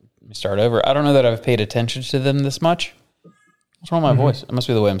to it. Let me start over. I don't know that I've paid attention to them this much. What's wrong with my voice? It must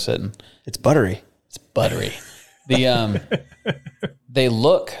be the way I'm sitting. It's buttery. It's buttery. They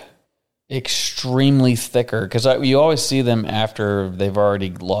look extremely thicker because you always see them after they've already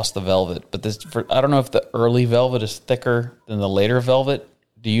lost the velvet. But I don't know if the early velvet is thicker than the later velvet.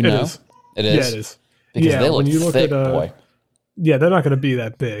 Do you know? is. It is. Yeah, it is. Because they when look you look thick, at, boy. Yeah, they're not going to be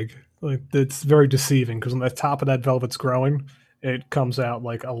that big. Like it's very deceiving because when the top of that velvet's growing, it comes out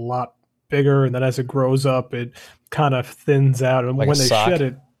like a lot bigger, and then as it grows up, it kind of thins out. And Like when a they sock? shed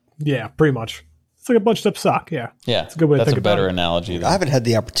it, yeah, pretty much, it's like a bunched up sock. Yeah, Yeah, it's a good way to that's think a about better it. analogy. I Than, haven't had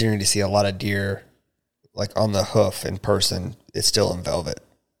the opportunity to see a lot of deer like on the hoof in person. It's still in velvet.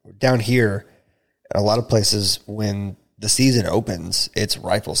 Down here, in a lot of places, when the season opens, it's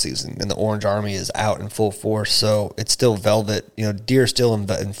rifle season, and the Orange Army is out in full force. So it's still velvet. You know, deer still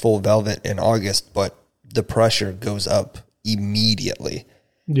in full velvet in August, but the pressure goes up immediately.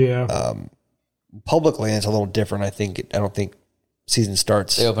 Yeah, Public land is a little different. I don't think season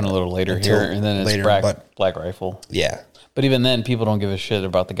starts. They open a little later Until here, and then it's later, black rifle. Yeah. But even then, people don't give a shit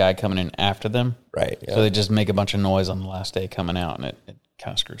about the guy coming in after them. Right. Yeah. So they just make a bunch of noise on the last day coming out, and it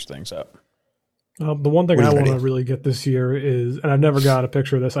kind of screws things up. The one thing I want to ready? really get this year is, and I've never got a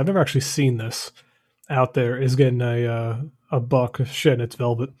picture of this. I've never actually seen this out there. Is getting a buck shedding its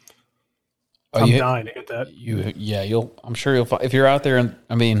velvet. Oh, I'm dying to get that. I'm sure you'll find, if you're out there, and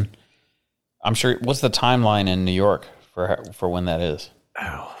I mean, I'm sure. What's the timeline in New York for when that is?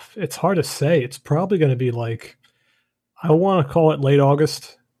 Oh, it's hard to say. It's probably going to be like, I want to call it late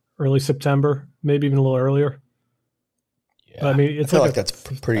August, early September, maybe even a little earlier. Yeah, But I mean, I it's feel like like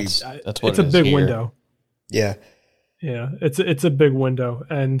that's pretty. that's what it's a it is big here. window. Yeah. Yeah, it's a big window,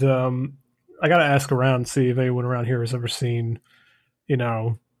 and I got to ask around and see if anyone around here has ever seen,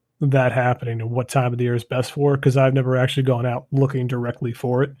 that happening and what time of the year is best for. Because I've never actually gone out looking directly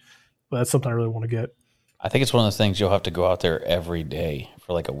for it, but that's something I really want to get. I think it's one of those things you'll have to go out there every day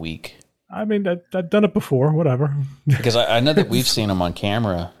for like a week. I mean, I've done it before. Whatever. Because I know that we've seen them on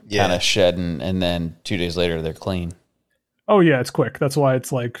camera Yeah. kind of shedding, and then 2 days later they're clean. Oh yeah, it's quick. That's why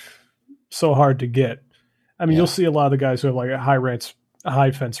it's like so hard to get. I mean, Yeah. you'll see a lot of the guys who have like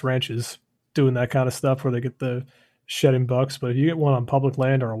high fence ranches doing that kind of stuff where they get the shedding bucks. But if you get one on public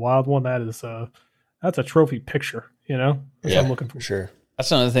land or a wild one, that's a trophy picture. That's what I'm looking for. For sure.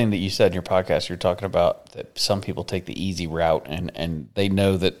 That's another thing that you said in your podcast. You're talking about that some people take the easy route, and they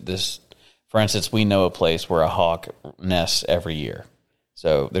know that this. For instance, we know a place where a hawk nests every year,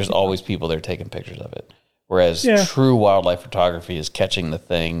 so there's always people there taking pictures of it. Whereas true wildlife photography is catching the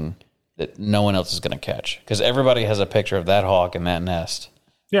thing that no one else is going to catch, because everybody has a picture of that hawk in that nest.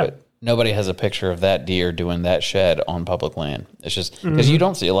 Yeah. But nobody has a picture of that deer doing that shed on public land. It's just because you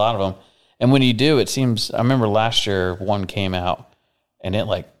don't see a lot of them. And when you do, it seems, I remember last year one came out and it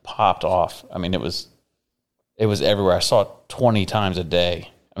like popped off. I mean, it was everywhere. I saw it 20 times a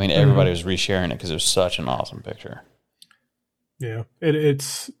day. I mean, everybody was resharing it because it was such an awesome picture. Yeah,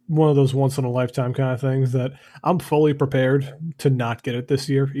 it's one of those once in a lifetime kind of things that I'm fully prepared to not get it this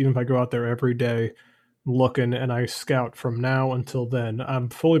year. Even if I go out there every day looking and I scout from now until then, I'm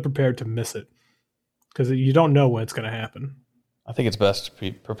fully prepared to miss it because you don't know when it's going to happen. I think it's best to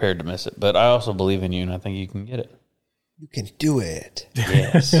be prepared to miss it, but I also believe in you, and I think you can get it. You can do it.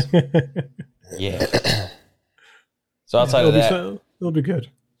 Yes. Yeah. So outside of that, it'll be good.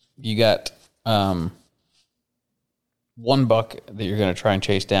 you got one buck that you're going to try and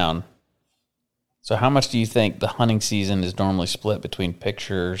chase down. So how much do you think the hunting season is normally split between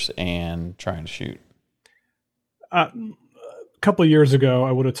pictures and trying to shoot? A couple of years ago,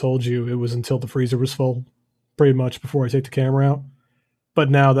 I would have told you it was until the freezer was full, pretty much before I take the camera out. But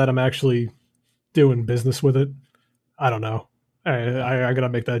now that I'm actually doing business with it, I don't know. I got to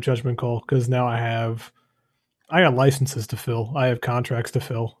make that judgment call because now I got licenses to fill. I have contracts to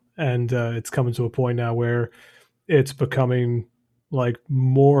fill. And it's coming to a point now where it's becoming like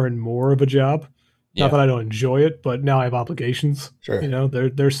more and more of a job. Yeah. Not that I don't enjoy it, but now I have obligations. Sure.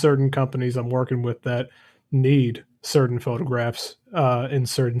 There's certain companies I'm working with that need certain photographs in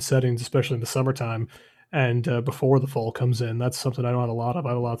certain settings, especially in the summertime and before the fall comes in. That's something I don't have a lot of. I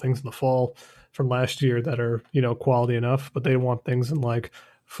have a lot of things in the fall from last year that are, quality enough, but they want things in like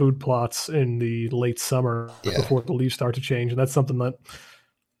food plots in the late summer before the leaves start to change. And that's something that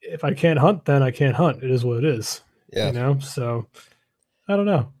if I can't hunt, then I can't hunt. It is what it is. Yeah. So I don't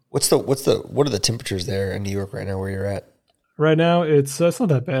know. What are the temperatures there in New York right now where you're at? Right now, it's not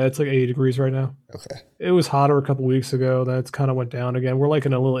that bad. It's like 80 degrees right now. Okay. It was hotter a couple weeks ago. That's kind of went down again. We're like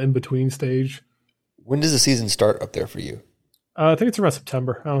in a little in-between stage. When does the season start up there for you? I think it's around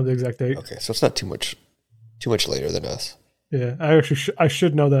September. I don't know the exact date. Okay, so it's not too much later than us. Yeah, I actually I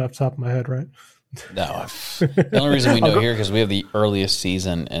should know that off the top of my head, right? No. The only reason we know here because we have the earliest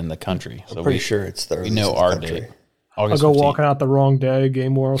season in the country. So I'm pretty sure it's the earliest we know in the our country. date. I'll August go 15th. walking out the wrong day.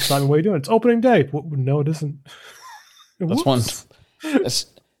 Game World Simon, what are you doing? It's opening day. No, it isn't. That's one.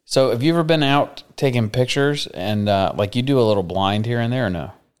 So have you ever been out taking pictures and like you do a little blind here and there or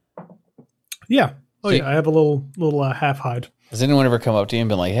no? Yeah. Oh, See- yeah. I have a little half hide. Has anyone ever come up to you and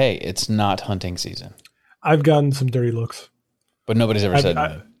been like, hey, it's not hunting season? I've gotten some dirty looks. But nobody's ever said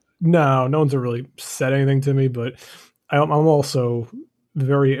that. No one's ever really said anything to me, but I'm also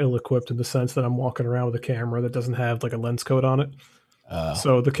very ill-equipped in the sense that I'm walking around with a camera that doesn't have like a lens coat on it.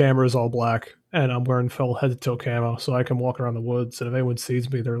 So the camera is all black and I'm wearing full head to toe camo. So I can walk around the woods and if anyone sees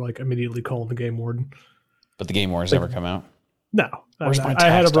me, they're like immediately calling the game warden. But the game wars never come out. No, Where's my I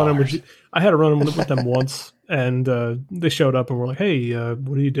had tax a run in dollars? I had a run in with them once and they showed up and were like, hey,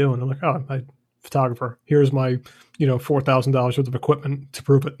 what are you doing? I'm like, oh, I'm a photographer. Here's my, $4,000 worth of equipment to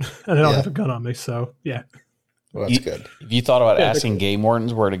prove it. And I don't have a gun on me. So yeah. Well, that's good. Have you thought about Yeah, asking game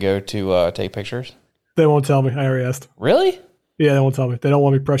wardens where to go to take pictures? They won't tell me. I already asked. Really? Yeah, they won't tell me. They don't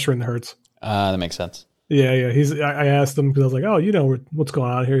want me pressuring the herds. That makes sense. Yeah. I asked him because I was like, oh, you know what's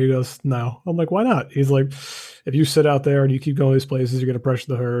going on here. He goes, no. I'm like, why not? He's like, if you sit out there and you keep going to these places, you're going to pressure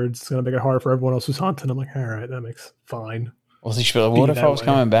the herds. It's going to make it hard for everyone else who's hunting. I'm like, all right, that makes fine. Well, he should be like, what if I was way.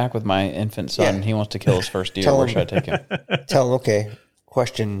 coming back with my infant son and he wants to kill his first deer? Where should I take him? Tell him, okay,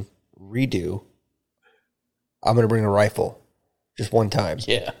 question, redo. I'm going to bring a rifle just one time.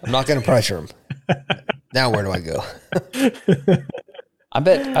 Yeah. I'm not going to pressure him. Now where do I go? I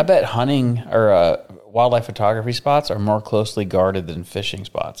bet hunting or wildlife photography spots are more closely guarded than fishing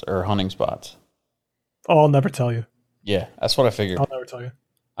spots or hunting spots. Oh, I'll never tell you. Yeah, that's what I figured. I'll never tell you.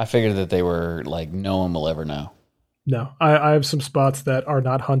 I figured that they were like no one will ever know. No, I have some spots that are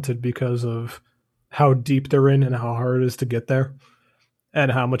not hunted because of how deep they're in and how hard it is to get there,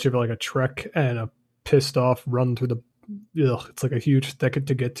 and how much of like a trek and a pissed off run through the. It's like a huge thicket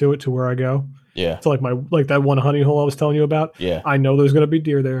to get to it to where I go. Yeah. So like that one hunting hole I was telling you about. Yeah. I know there's going to be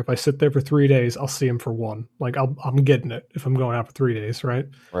deer there. If I sit there for 3 days, I'll see them for one. Like I'm getting it if I'm going out for 3 days, right?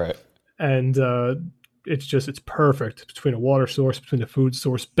 Right. And it's perfect between a water source, between a food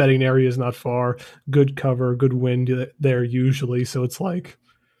source. Bedding area is not far. Good cover, good wind there usually. So it's like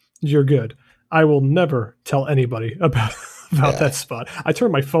you're good. I will never tell anybody about that spot. I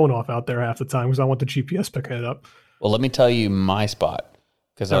turn my phone off out there half the time because I want the GPS picking it up. Well, let me tell you my spot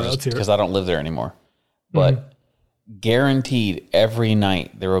because I don't live there anymore. But guaranteed every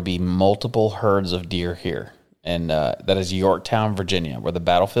night there will be multiple herds of deer here. And that is Yorktown, Virginia, where the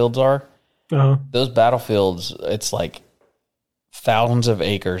battlefields are. Uh-huh. Those battlefields, it's like thousands of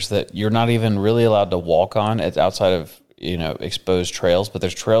acres that you're not even really allowed to walk on. It's outside of, exposed trails, but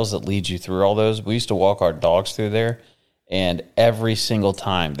there's trails that lead you through all those. We used to walk our dogs through there, and every single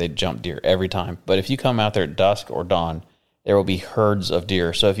time they'd jump deer, every time. But if you come out there at dusk or dawn, there will be herds of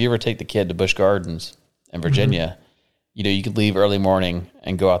deer. So if you ever take the kid to Busch Gardens in Virginia, you could leave early morning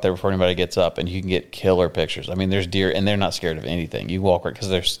and go out there before anybody gets up, and you can get killer pictures. I mean, there's deer, and they're not scared of anything. You walk right,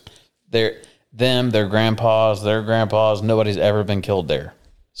 because their grandpas, nobody's ever been killed there.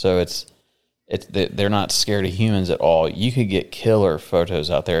 So they're not scared of humans at all. You could get killer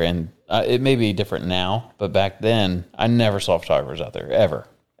photos out there, and it may be different now, but back then I never saw photographers out there ever.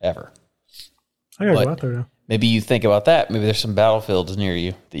 I gotta go out there now. Maybe you think about that. Maybe there's some battlefields near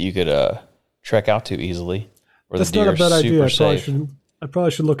you that you could trek out to easily. Where That's the deer not a bad are idea. super I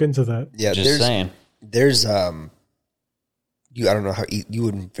probably should look into that. Yeah, Just saying. There's I don't know how you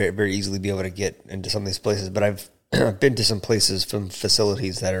wouldn't very, very easily be able to get into some of these places, but I've been to some places from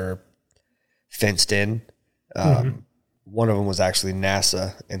facilities that are fenced in. One of them was actually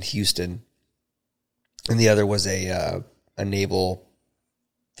NASA in Houston, and the other was a naval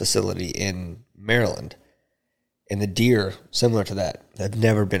facility in Maryland. And the deer, similar to that, have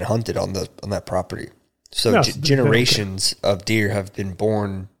never been hunted on that property. So generations of deer have been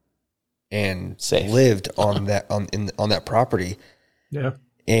born and lived on that property. Yeah.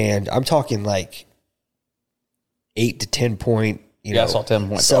 And I'm talking like 8 to 10 point, I saw 10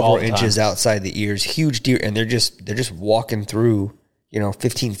 points several inches outside the ears, huge deer, and they're just walking through,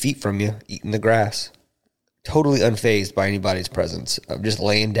 15 feet from you, eating the grass, totally unfazed by anybody's presence. Just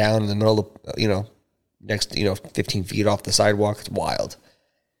laying down in the middle of, next, 15 feet off the sidewalk. It's wild.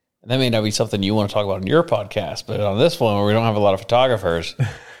 And that may not be something you want to talk about in your podcast, but on this one where we don't have a lot of photographers,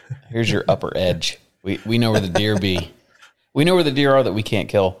 here's your upper edge. We know where the deer be. We know where the deer are that we can't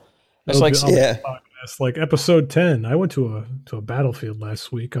kill. It's like episode 10. I went to a battlefield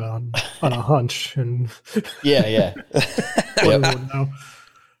last week on a hunch, and yeah.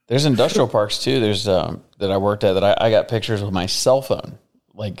 There's industrial parks too. There's that I worked at that I got pictures with my cell phone,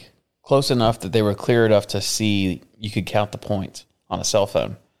 like close enough that they were clear enough to see. You could count the points on a cell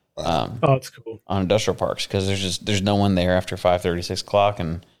phone. That's cool. On industrial parks, because there's no one there after 5:30, 6 o'clock,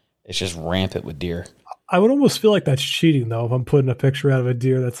 and it's just rampant with deer. I would almost feel like that's cheating though if I'm putting a picture out of a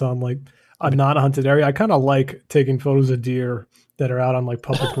deer that's on like a non-hunted area. I kind of like taking photos of deer that are out on like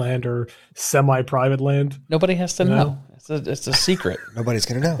public land or semi-private land. Nobody has to know. It's a secret. Nobody's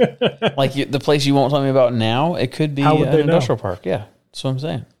gonna know. Like the place you won't tell me about now, it could be an industrial park. Yeah, that's what I'm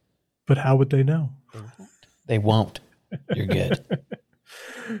saying. But how would they know? They won't. You're good.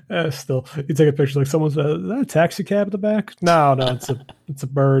 Still, you take a picture like someone's is that a taxi cab at the back? No, it's a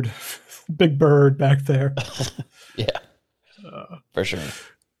bird, big bird back there. Yeah, for sure.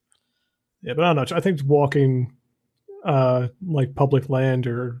 Yeah, but I don't know. I think walking like public land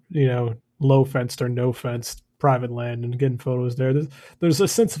or low fenced or no fenced private land and getting photos there's a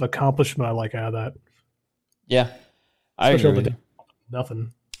sense of accomplishment I like out of that. Yeah, I agree with you.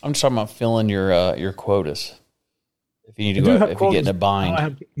 Nothing. I'm just talking about filling your quotas. If you need to go, if you get in a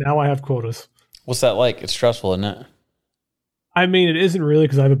bind. Now I have quotas. What's that like? It's stressful, isn't it? I mean, it isn't really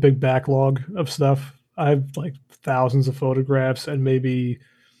because I have a big backlog of stuff. I have like thousands of photographs, and maybe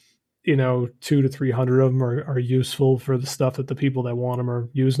 200 to 300 of them are useful for the stuff that the people that want them are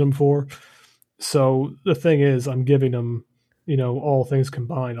using them for. So the thing is, I'm giving them, all things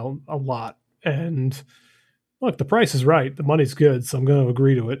combined, a lot. And look, the price is right. The money's good. So I'm going to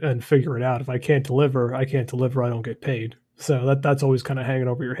agree to it and figure it out. If I can't deliver, I don't get paid. So that's always kind of hanging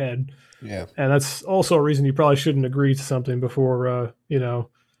over your head. Yeah. And that's also a reason you probably shouldn't agree to something before,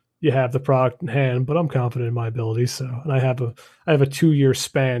 you have the product in hand, but I'm confident in my abilities. So, and I have a 2-year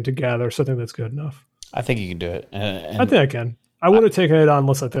span to gather something that's good enough. I think you can do it. And I think I can. I wouldn't have taken it on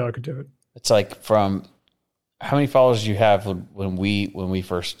unless I thought I could do it. It's like, from how many followers did you have when we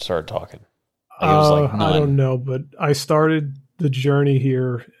first started talking? Like it was like none. I don't know, but I started the journey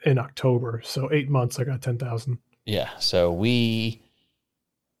here in October. So 8 months, I got 10,000. Yeah. So I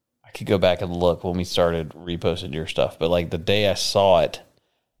could go back and look when we started reposting your stuff, but like the day I saw it,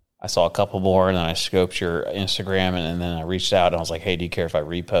 I saw a couple more, and then I scoped your Instagram, and then I reached out and I was like, hey, do you care if I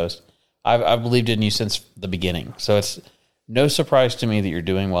repost? I've believed in you since the beginning. So it's no surprise to me that you're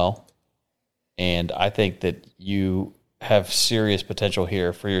doing well. And I think that you have serious potential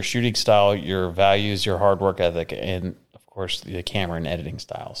here for your shooting style, your values, your hard work ethic, and of course the camera and editing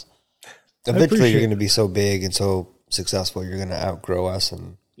styles. Eventually you're going to be so big and so successful, you're going to outgrow us.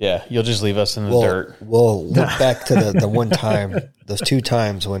 And yeah, you'll just leave us in the dirt. We'll look back to the one time, those 2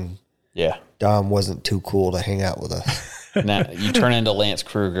 times when Dom wasn't too cool to hang out with us. Now you turn into Lance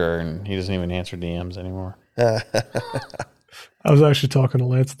Kruger, and he doesn't even answer DMs anymore. I was actually talking to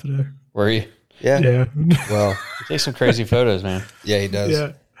Lance today. Were you? Yeah. Yeah. Well, he takes some crazy photos, man. Yeah, he does.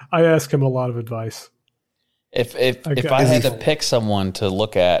 Yeah. I ask him a lot of advice. If I had to pick someone to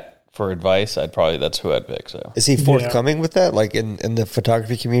look at for advice, that's who I'd pick. So is he forthcoming with that? Like in the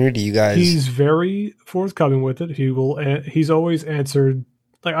photography community, you guys? He's very forthcoming with it. He's always answered.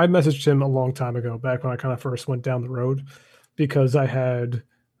 Like, I messaged him a long time ago, back when I kind of first went down the road, because I had,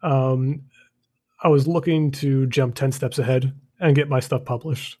 I was looking to jump 10 steps ahead and get my stuff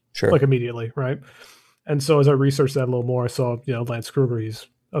published, like immediately, right? And so as I researched that a little more, I saw, Lance Kruger, he's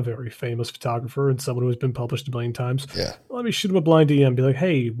a very famous photographer and someone who has been published a million times. Yeah. Let me shoot him a blind DM and be like,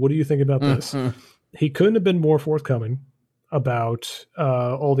 hey, what do you think about this? He couldn't have been more forthcoming about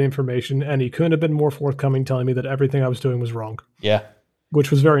all the information, and he couldn't have been more forthcoming telling me that everything I was doing was wrong. Yeah. Which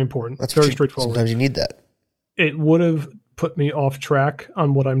was very important. That's very straightforward. Sometimes you need that. It would have put me off track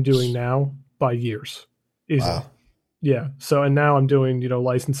on what I'm doing now by years. Easily. Wow. Yeah. So, and now I'm doing,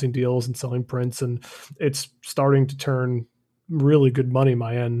 licensing deals and selling prints, and it's starting to turn really good money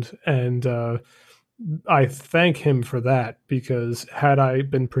my end. And I thank him for that, because had I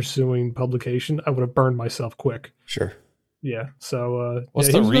been pursuing publication, I would have burned myself quick. Sure. Yeah. So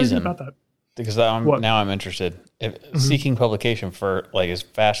what's the reason about that? Because now I'm interested. Seeking publication for is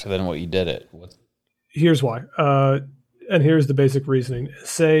faster than what you did it. Here's why. And here's the basic reasoning.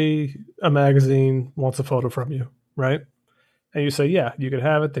 Say a magazine wants a photo from you, right? And you say, yeah, you can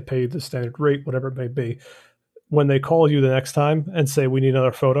have it. They pay you the standard rate, whatever it may be. When they call you the next time and say, we need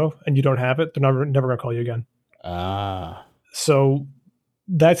another photo, and you don't have it, they're never going to call you again. So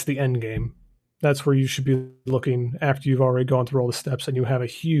that's the end game. That's where you should be looking after you've already gone through all the steps and you have a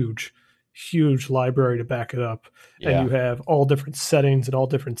huge library to back it up. Yeah. And you have all different settings and all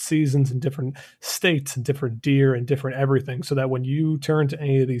different seasons and different states and different deer and different everything, so that when you turn to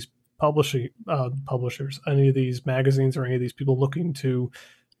any of these publishers, any of these magazines, or any of these people looking to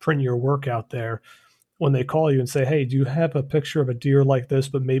print your work out there, when they call you and say, hey, do you have a picture of a deer like this,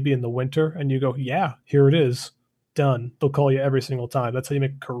 but maybe in the winter? And you go, yeah, here it is. Done. They'll call you every single time. That's how you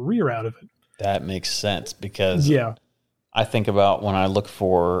make a career out of it. That makes sense, because I think about when I look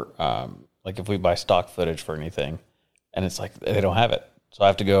for, if we buy stock footage for anything, and it's like they don't have it. So I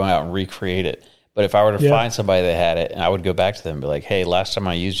have to go out and recreate it. But if I were to find somebody that had it, and I would go back to them and be like, hey, last time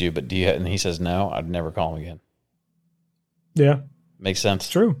I used you, but do you have, and he says no, I'd never call him again. Yeah. Makes sense.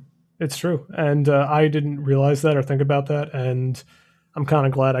 It's true. And I didn't realize that or think about that. And I'm kind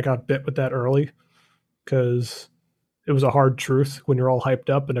of glad I got bit with that early, because it was a hard truth when you're all hyped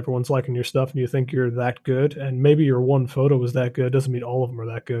up and everyone's liking your stuff and you think you're that good. And maybe your one photo was that good. Doesn't mean all of them are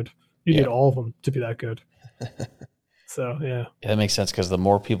that good. You need all of them to be that good. So, yeah. That makes sense, because the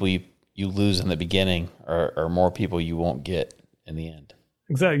more people you lose in the beginning are more people you won't get in the end.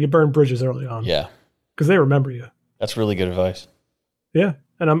 Exactly. You burn bridges early on. Yeah. Because they remember you. That's really good advice. Yeah.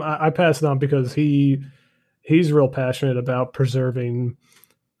 And I pass it on because he's real passionate about preserving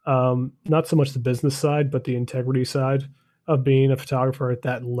not so much the business side, but the integrity side of being a photographer at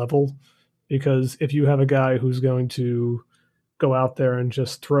that level. because if you have a guy who's going to go out there and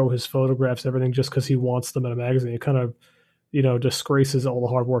just throw his photographs, everything just because he wants them in a magazine, it kind of, disgraces all the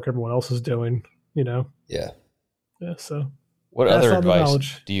hard work everyone else is doing, Yeah. Yeah. So What That's other all the advice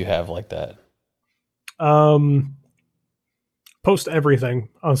knowledge. do you have like that? Post everything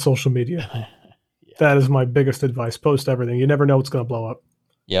on social media. That is my biggest advice. Post everything. You never know what's going to blow up.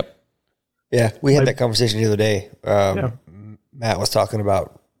 Yep. Yeah, we had that conversation the other day. Yeah. Matt was talking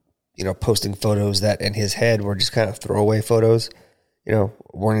about, posting photos that in his head were just kind of throwaway photos,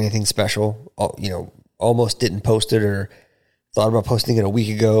 weren't anything special, almost didn't post it or thought about posting it a week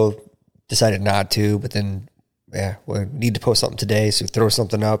ago, decided not to, but then, we need to post something today. So throw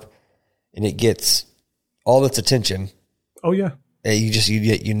something up and it gets all its attention. Oh, yeah.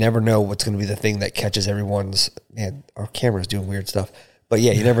 You never know what's going to be the thing that catches everyone's, man, our camera's doing weird stuff. But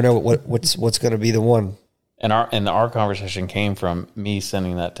yeah, you never know what's going to be the one. And our conversation came from me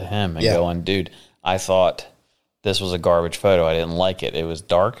sending that to him and Yeah. going, dude, I thought this was a garbage photo. I didn't like it. It was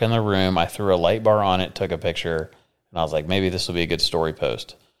dark in the room. I threw a light bar on it, took a picture, and I was like, maybe this will be a good story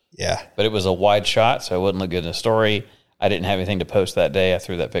post. Yeah. But it was a wide shot, so it wouldn't look good in a story. I didn't have anything to post that day. I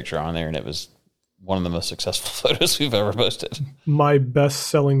threw that picture on there, and it was one of the most successful photos we've ever posted. My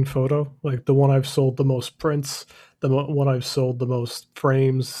best-selling photo, like the one I've sold the most prints, the one I've sold the most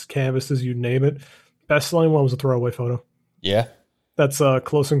frames, canvases, you name it. Best-selling one was a throwaway photo. Yeah. That's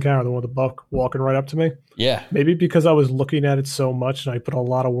Close Encounter, the one with the buck walking right up to me. Yeah. Maybe because I was looking at it so much and I put a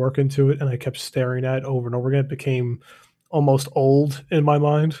lot of work into it and I kept staring at it over and over again, it became almost old in my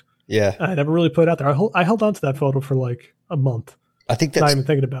mind. Yeah. I never really put it out there. I held on to that photo for like a month. I think Not that's, even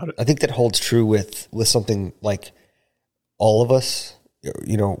thinking about it. I think that holds true with something like all of us,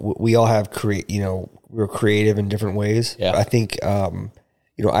 we all have we're creative in different ways. Yeah. I think,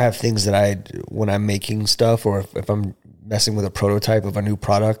 I have things that when I'm making stuff or if I'm messing with a prototype of a new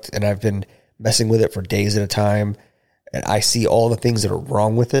product and I've been messing with it for days at a time and I see all the things that are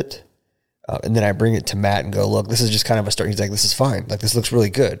wrong with it. And then I bring it to Matt and go, look, this is just kind of a start. He's like, this is fine. Like, this looks really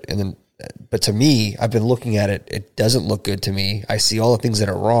good. And then, but to me, I've been looking at it. It doesn't look good to me. I see all the things that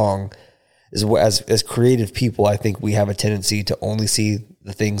are wrong. As creative people, I think we have a tendency to only see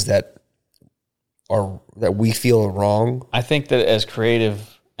the things that we feel are wrong. I think that as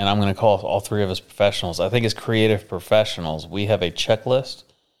creative, and I'm going to call all three of us professionals, I think as creative professionals, we have a checklist.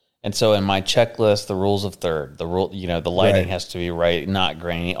 And so in my checklist, the rules of third, the lighting Right. has to be right, not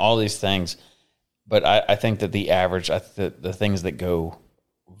grainy, all these things. But I think that the average, the things that go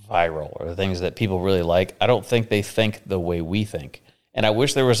viral or the things that people really like, I don't think they think the way we think. And I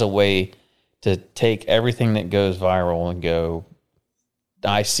wish there was a way to take everything that goes viral and go,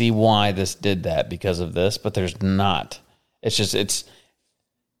 I see why this did that because of this, but there's not. It's just,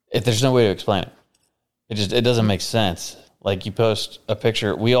 there's no way to explain it. It doesn't make sense. Like you post a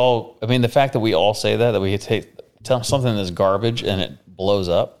picture, the fact that we all say that we tell something that's garbage and it blows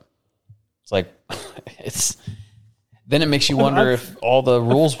up. It's like, then it makes you wonder if all the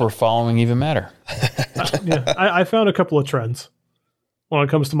rules we're following even matter. Yeah, I found a couple of trends. When it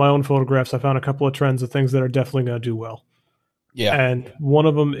comes to my own photographs, I found a couple of trends of things that are definitely going to do well. Yeah. And one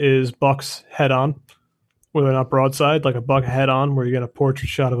of them is bucks head on, where they're not broadside, like a buck head on, where you get a portrait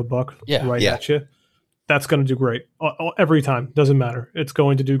shot of a buck right Yeah. at you. That's going to do great every time. Doesn't matter. It's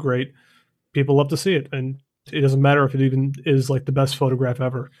going to do great. People love to see it, and it doesn't matter if it even is like the best photograph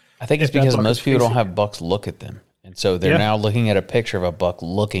ever. I think it's If that because buck most is people don't facing have bucks look at them. And so they're Yeah. now looking at a picture of a buck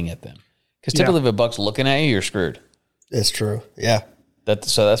looking at them. Because typically if a buck's looking at you, you're screwed. It's true. Yeah.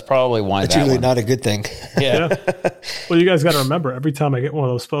 So that's probably why It's that usually one. not a good thing. Yeah. Well, you guys got to remember, every time I get one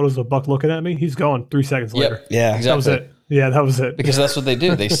of those photos of a buck looking at me, he's gone 3 seconds later. Yep. Yeah. Exactly. That was it. Yeah, that was it. Because that's what they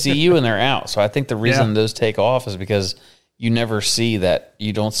do. They see you and they're out. So I think the reason Yeah. those take off is because you never see that.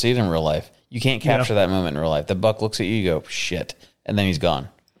 You don't see it in real life. You can't capture that moment in real life. The buck looks at you, you go, shit. And then he's gone.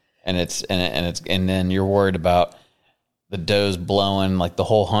 And then you're worried about the doe's blowing, like the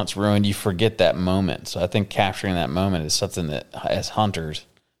whole hunt's ruined. You forget that moment. So I think capturing that moment is something that as hunters,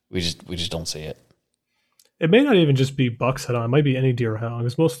 we just don't see it. It may not even just be bucks head on. It might be any deer head on,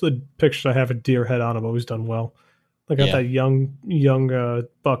 because most of the pictures I have a deer head on have always done well. I got Yeah. that young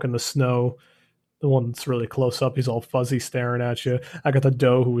buck in the snow, the one that's really close up. He's all fuzzy staring at you. I got the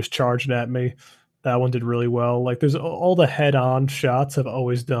doe who was charging at me. That one did really well. Like, there's all the head on shots have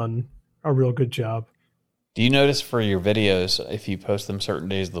always done a real good job. Do you notice for your videos, if you post them certain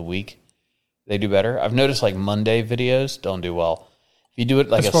days of the week, they do better? I've noticed like Monday videos don't do well. If you do it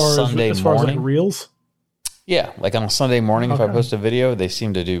like as a far Sunday as like morning, reels, yeah, like on a Sunday morning, if I Okay. post a video, they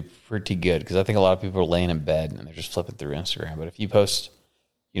seem to do pretty good because I think a lot of people are laying in bed and they're just flipping through Instagram. But if you post,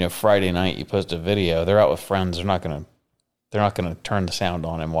 Friday night, you post a video, they're out with friends, they're not going to they're not going to turn the sound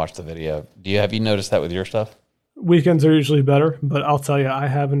on and watch the video. Have you noticed that with your stuff? Weekends are usually better, but I'll tell you, I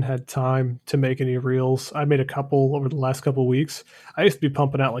haven't had time to make any reels. I made a couple over the last couple of weeks. I used to be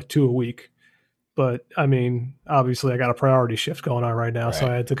pumping out like 2 a week, but I mean, obviously I got a priority shift going on right now, so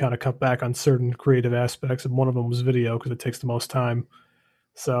I had to kind of cut back on certain creative aspects, and one of them was video because it takes the most time.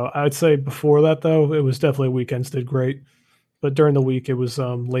 So I'd say before that, though, it was definitely weekends did great, but during the week it was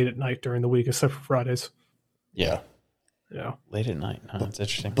late at night during the week, except for Fridays. Yeah. Yeah. Late at night. Huh? That's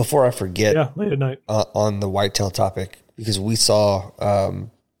interesting. Before I forget, late at night. On the whitetail topic, because we saw,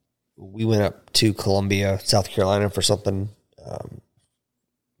 we went up to Columbia, South Carolina for something,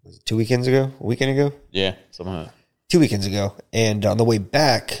 was it 2 weekends ago? A weekend ago? Yeah. Something like that. 2 weekends ago. And on the way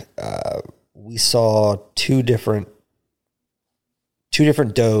back, we saw two different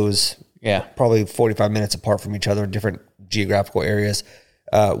does, probably 45 minutes apart from each other, different geographical areas,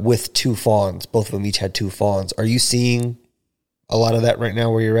 with 2 fawns. Both of them each had 2 fawns. Are you seeing a lot of that right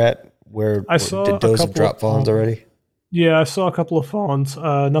now where you're at? Where did does have dropped fawns already? Yeah, I saw a couple of fawns.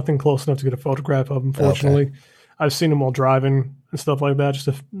 Nothing close enough to get a photograph of, unfortunately. Okay. I've seen them while driving and stuff like that. Just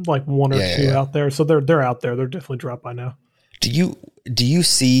like 1 or 2 out there. So they're out there. They're definitely dropped by now. Do you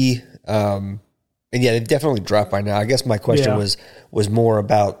see? And yeah, they've definitely dropped by now. I guess my question was more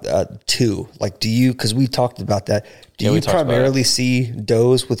about 2. Like, do you? Because we talked about that. Do you primarily see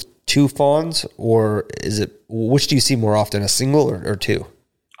does with 2 fawns, or is it which do you see more often, a single or 2?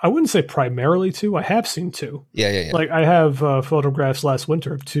 I wouldn't say primarily 2. I have seen 2. Yeah. Like I have photographs last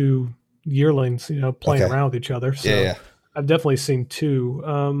winter of 2 yearlings, playing around with each other. So I've definitely seen 2.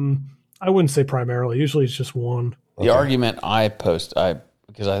 I wouldn't say primarily. Usually it's just 1. The argument I post,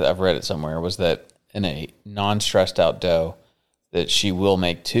 because I've read it somewhere, was that in a non-stressed out doe, that she will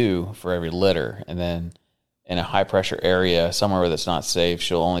make 2 for every litter, and then in a high pressure area somewhere where that's not safe,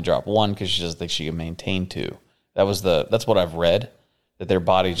 she'll only drop 1 because she doesn't think she can maintain 2. That's what I've read, that their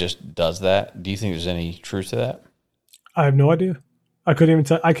body just does that. Do you think there's any truth to that? I have no idea. I can't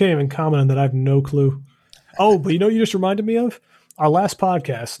even comment on that. I have no clue. Oh, but you just reminded me of our last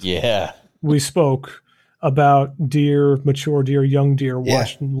podcast. Yeah, we spoke about deer, mature deer, young deer,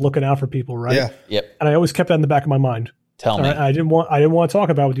 looking out for people, right? Yeah. Yep. And I always kept that in the back of my mind. Tell me. Right? I didn't want to talk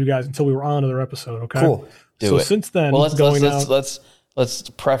about it with you guys until we were on another episode. Okay. Cool. Do it. Since then, well, let's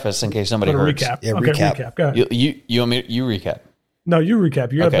preface in case somebody heard. Recap. Yeah, okay, recap. Go ahead. You want me? You recap. No, you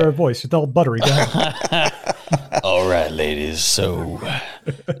recap. You have a better voice. It's all buttery. Go ahead. All right, ladies. So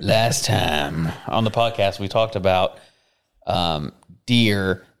last time on the podcast, we talked about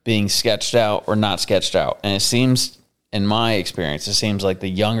deer being sketched out or not sketched out. And it seems, in my experience, like the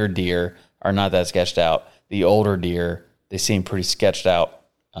younger deer are not that sketched out. The older deer, they seem pretty sketched out.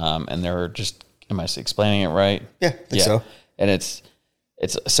 And they're just, am I explaining it right? Yeah, I think so. And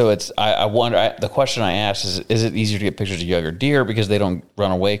I wonder, the question I asked is it easier to get pictures of younger deer because they don't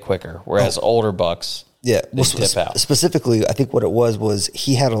run away quicker, whereas older bucks, they tip out. Specifically, I think what it was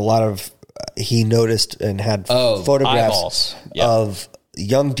he had a lot of, he noticed and had photographs of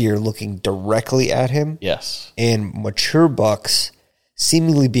young deer looking directly at him. Yes. And mature bucks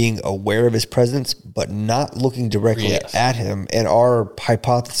seemingly being aware of his presence, but not looking directly at him. And our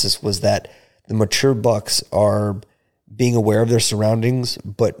hypothesis was that the mature bucks are being aware of their surroundings,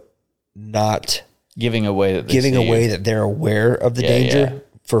 but not giving away that they're aware of the danger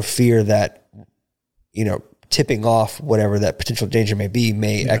for fear that, tipping off whatever that potential danger may be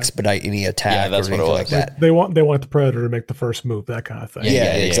may expedite any attack or anything like that. They want the predator to make the first move, that kind of thing.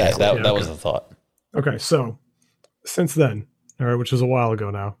 Yeah, exactly. That was the thought. Okay, so since then, all right, which was a while ago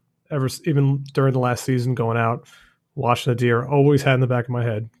now, even during the last season, going out, watching the deer, always had in the back of my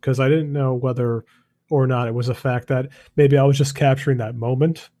head, because I didn't know whether or not it was a fact that maybe I was just capturing that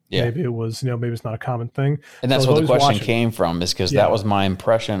moment. Yeah. Maybe it was, maybe it's not a common thing. And that's where the question came from, is because that was my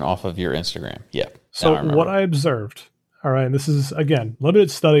impression off of your Instagram. Yeah. So what I observed, all right, and this is, again,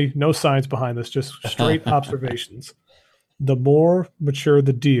 limited study, no science behind this, just straight observations. The more mature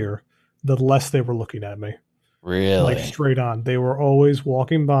the deer, the less they were looking at me. Really? Like straight on. They were always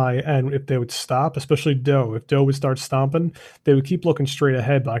walking by, and if they would stop, especially doe, if doe would start stomping, they would keep looking straight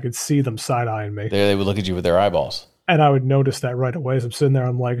ahead, but I could see them side-eyeing me. They would look at you with their eyeballs. And I would notice that right away as I'm sitting there.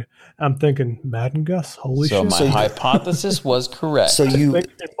 I'm thinking, Madden Gus, holy shit. So my hypothesis was correct. I think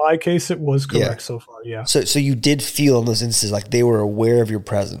in my case, it was correct so far, yeah. So you did feel in those instances like they were aware of your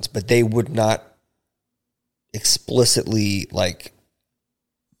presence, but they would not explicitly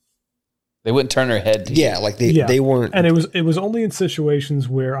they wouldn't turn their head to you. They weren't. And it was only in situations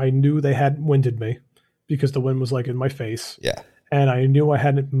where I knew they hadn't winded me, because the wind was in my face. Yeah. and I knew I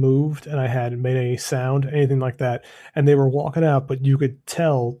hadn't moved and I hadn't made any sound, anything like that. And they were walking out, but you could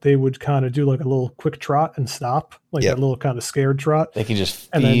tell they would kind of do like a little quick trot and stop, like a little kind of scared trot. They can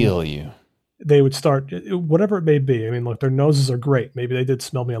just feel you. They would start, whatever it may be. I mean, look, their noses are great. Maybe they did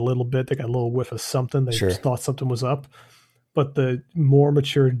smell me a little bit. They got a little whiff of something. They just thought something was up. But the more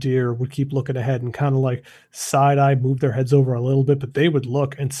mature deer would keep looking ahead and kind of like side eye, move their heads over a little bit, but they would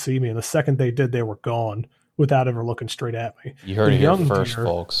look and see me. And the second they did, they were gone without ever looking straight at me. You heard it here first,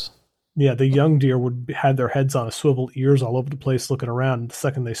 folks. Yeah, the young deer had their heads on a swivel, ears all over the place looking around. And the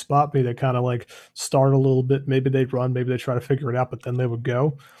second they spot me, they kind of like start a little bit. Maybe they'd run, maybe they try to figure it out, but then they would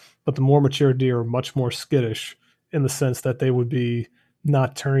go. But the more mature deer are much more skittish in the sense that they would be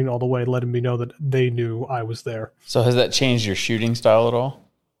not turning all the way, letting me know that they knew I was there. So has that changed your shooting style at all?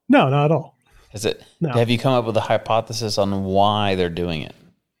 No, not at all. Has it? No. Have you come up with a hypothesis on why they're doing it?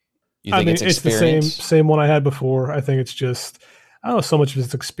 You think it's experience? The same one I had before. I think it's just, I don't know so much of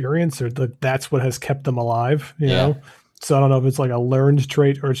it's experience or that's what has kept them alive, you know? So I don't know if it's like a learned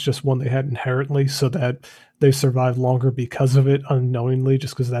trait or it's just one they had inherently so that they survive longer because of it unknowingly,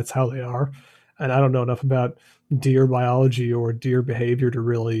 just because that's how they are. And I don't know enough about deer biology or deer behavior to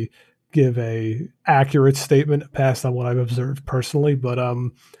really give a accurate statement past on what I've observed personally. But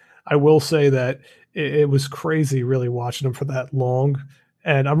I will say that it was crazy really watching them for that long.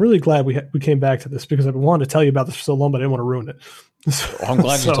 And I'm really glad we came back to this because I've been wanting to tell you about this for so long, but I didn't want to ruin it. I'm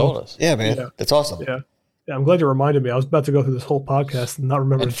glad you told us. Yeah, man. Yeah. That's awesome. Yeah. I'm glad you reminded me. I was about to go through this whole podcast and not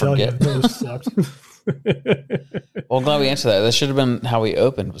remember to tell you. This sucked. Well, I'm glad we answered that. That should have been how we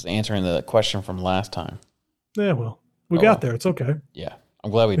opened, was answering the question from last time. Yeah, well, we got there. It's okay. Yeah.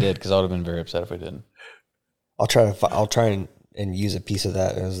 I'm glad we did because I would have been very upset if we didn't. I'll try and use a piece of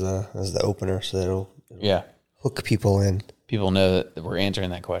that as the opener so that it'll hook people in. People know that we're answering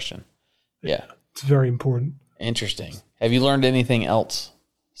that question. Yeah. It's very important. Interesting. Have you learned anything else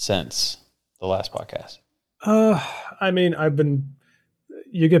since the last podcast? I mean,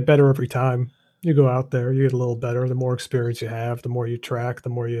 you get better every time you go out there. You get a little better. The more experience you have, the more you track, the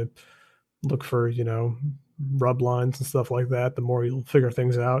more you look for, rub lines and stuff like that, the more you'll figure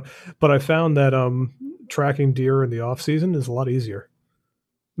things out. But I found that tracking deer in the off season is a lot easier.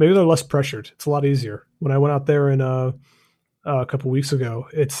 Maybe they're less pressured. It's a lot easier. When I went out there in a couple weeks ago,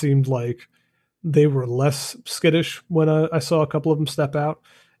 it seemed like they were less skittish when I saw a couple of them step out,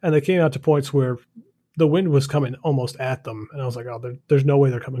 and they came out to points where the wind was coming almost at them, and I was like, "Oh, there's no way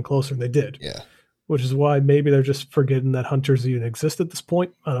they're coming closer," and they did. Yeah, which is why maybe they're just forgetting that hunters even exist at this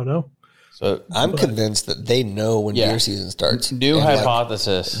point. I don't know. So I'm convinced that they know when deer season starts. New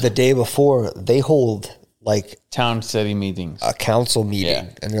hypothesis. The day before, they hold like town city meetings, a council meeting,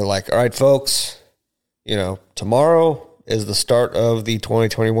 and they're like, "All right, folks, tomorrow is the start of the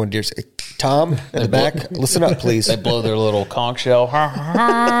 2021 deer season. Tom in the back, listen up, please." They blow their little conch shell.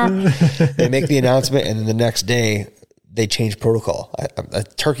 They make the announcement, and then the next day they change protocol.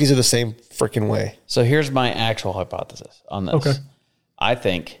 Turkeys are the same freaking way. So here's my actual hypothesis on this. Okay. I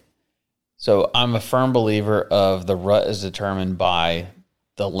think, so I'm a firm believer of the rut is determined by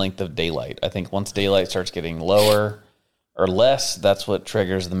the length of daylight. I think once daylight starts getting lower or less, that's what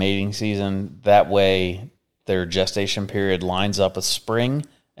triggers the mating season. That way their gestation period lines up with spring.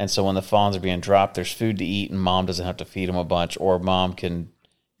 And so when the fawns are being dropped, there's food to eat and mom doesn't have to feed them a bunch, or mom can,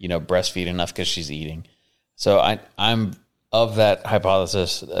 breastfeed enough because she's eating. So I'm of that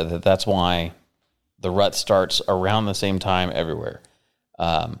hypothesis that that's why the rut starts around the same time everywhere.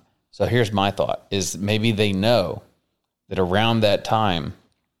 So here's my thought is maybe they know that around that time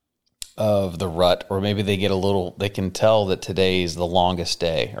of the rut, or maybe they can tell that today's the longest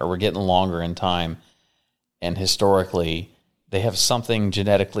day, or we're getting longer in time. And historically, they have something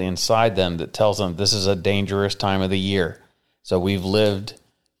genetically inside them that tells them this is a dangerous time of the year. So we've lived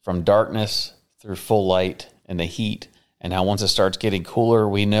from darkness through full light and the heat. And now once it starts getting cooler,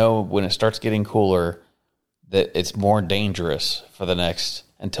 we know when it starts getting cooler that it's more dangerous for the next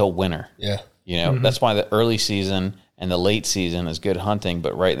until winter. Yeah. That's why the early season and the late season is good hunting,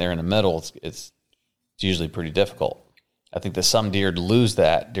 but right there in the middle, it's usually pretty difficult. I think that some deer lose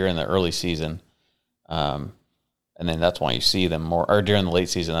that during the early season. And then that's why you see them more, or during the late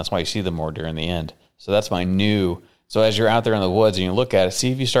season, that's why you see them more during the end. So that's my new. So as you're out there in the woods and you look at it,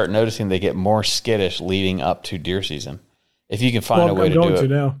 see if you start noticing they get more skittish leading up to deer season. If you can find a way to do it. I'm going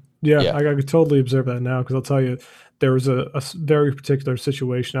to now. Yeah, I could totally observe that now because I'll tell you, there was a very particular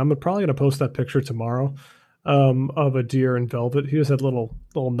situation. I'm probably going to post that picture tomorrow of a deer in velvet. He just had little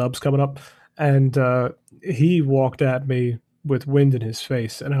nubs coming up, and he walked at me with wind in his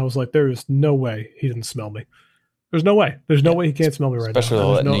face, and I was like, there is no way he didn't smell me. There's no way. There's no way he can't smell me right now.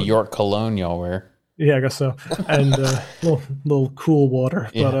 Especially the New York cologne y'all wear. Yeah, I guess so. And little cool water.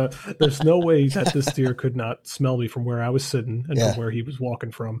 Yeah. But there's no way that this deer could not smell me from where I was sitting and Yeah. from where he was walking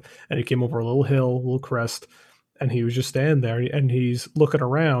from. And he came over a little hill, a little crest, and he was just standing there. And he's looking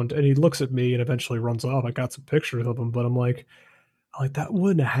around, and he looks at me and eventually runs off. I got some pictures of him, but I'm like, that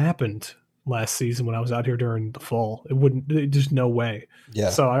wouldn't have happened last season when I was out here during the fall. It wouldn't. There's no way.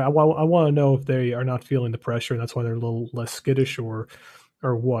 Yeah. So I want to know if they are not feeling the pressure, and that's why they're a little less skittish, or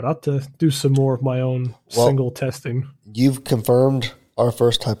what. I'll have to do some more of my own single testing. You've confirmed our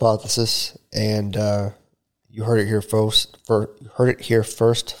first hypothesis, and you heard it here first. Heard it here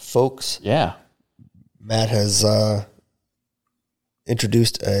first, folks. Yeah. Matt has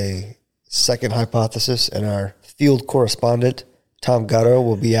introduced a second hypothesis, and our field correspondent Tom Gatto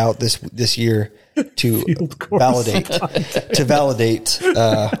will be out this year to validate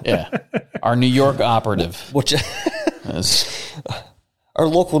Yeah. Our New York operative. which is- our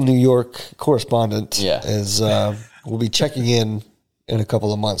local New York correspondent Yeah. is will be checking in a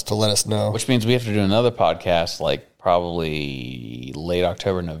couple of months to let us know. which means we have to do another podcast like probably late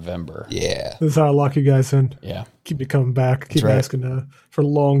October, November. Yeah. This is how I lock you guys in. Yeah. Keep me coming back. Keep right. asking for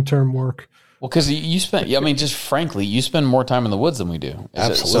long-term work. Well, because you spend, I mean, just frankly, you spend more time in the woods than we do.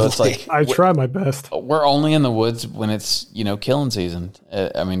 So it's like I try my best. we're only in the woods when it's, killing season.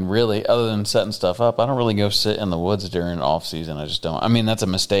 I mean, really, other than setting stuff up, I don't really go sit in the woods during off season. I just don't. I mean, that's a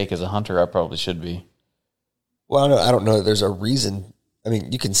mistake as a hunter. I probably should be. Well, I don't know that there's a reason. I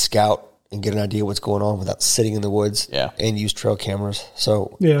mean, you can scout and get an idea what's going on without sitting in the woods. Yeah. And use trail cameras.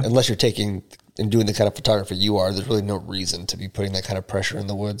 So Yeah. unless you're taking and doing the kind of photography you are, there's really no reason to be putting that kind of pressure in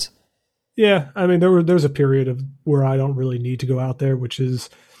the woods. Yeah, I mean, there's a period of where I don't really need to go out there, which is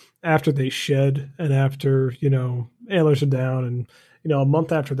after they shed and after, antlers are down, and, a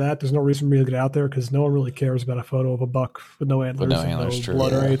month after that, there's no reason for me to get out there because no one really cares about a photo of a buck with no antlers, and no true.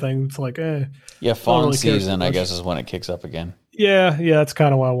 blood or Yeah. anything. It's like, Yeah, fawn really care season, so I much. guess, is when it kicks up again. Yeah, that's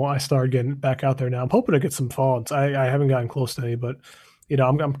kind of why I started getting back out there now. I'm hoping to get some fawns. I haven't gotten close to any, but,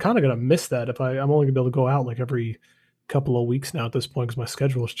 I'm kind of going to miss that if I'm only going to be able to go out like every couple of weeks now at this point because my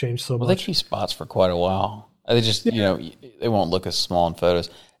schedule has changed so Well, they much. keep spots for quite a while. They just, they won't look as small in photos.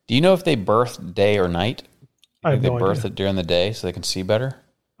 Do you know if they birth day or night? I have They no birth idea. it during the day so they can see better?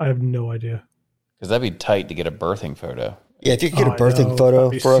 I have no idea. Because that'd be tight to get a birthing photo. Yeah, if you could get a I birthing know. photo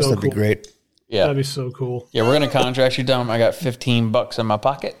That'd be for us, so that'd be cool. great. Yeah. That'd be so cool. Yeah, we're going to contract you, Dom. I got $15 in my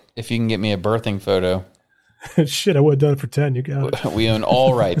pocket. If you can get me a birthing photo, Shit, I would have done it for 10. You got it. we own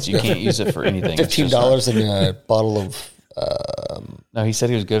all rights. You can't use it for anything. It's just $15 and a bottle of. No, he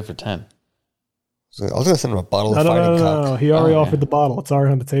said he was good for 10. I was going to send him a bottle of No, fighting no. cock. He already Oh, offered the bottle. It's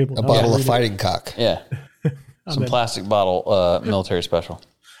already on the table. A No, bottle of read it. fighting cock. Yeah. Some in. plastic bottle, military special.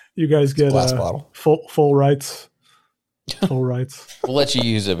 You guys get Glass bottle. full rights. Full rights. We'll let you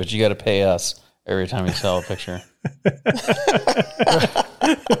use it, but you got to pay us every time you sell a picture.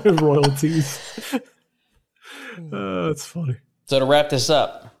 Royalties. That's funny. So to wrap this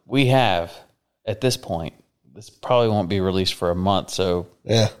up, we have, at this point, this probably won't be released for a month. So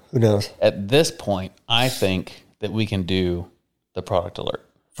Yeah, who knows? at this point, I think that we can do the product alert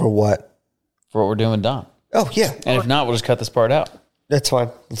For what? for what we're doing with Don. Oh, yeah. And if not, we'll just cut this part out. That's fine.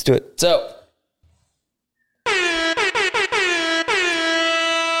 Let's do it. So,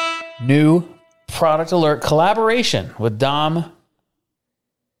 new product alert collaboration with Dom.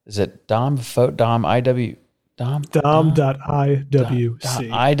 Is it Dom? Dom IW? Dom? Dom.iwc.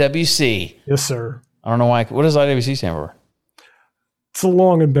 IWC. Yes, sir. I don't know why. What does IWC stand for? It's a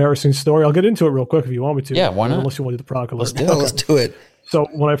long, embarrassing story. I'll get into it real quick if you want me to. Yeah, why not? Unless you want to do the product alert. Let's do it. Oh, let's do it. So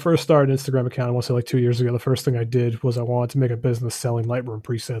when I first started an Instagram account, I want to say like 2 years ago, the first thing I did was I wanted to make a business selling Lightroom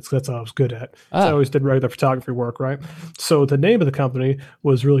presets. That's all I was good at. So I always did regular photography work, right? So the name of the company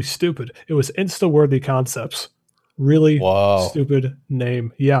was really stupid. It was Instaworthy Concepts. Really Whoa. stupid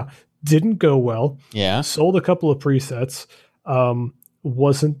name. Yeah. Didn't go well. Yeah. Sold a couple of presets.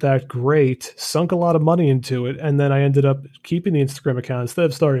 Wasn't that great. Sunk a lot of money into it. And then I ended up keeping the Instagram account. Instead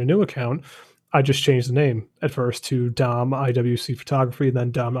of starting a new account, I just changed the name at first to Dom IWC Photography and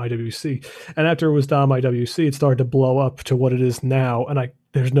then Dom IWC. And after it was Dom IWC, it started to blow up to what it is now. And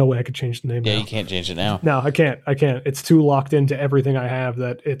there's no way I could change the name Yeah, now. you can't change it now. No, I can't. It's too locked into everything I have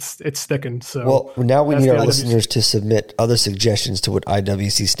that it's sticking. So Well, now we that's need the our IWC. listeners to submit other suggestions to what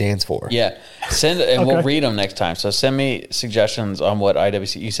IWC stands for. Yeah. And we'll Okay. read them next time. So send me suggestions on what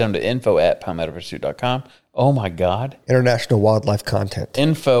IWC. You send them to info@palmettopursuit.com. Oh my God. International Wildlife Content.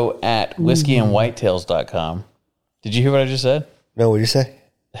 info@whiskeyandwhitetails.com. Did you hear what I just said? No, what did you say?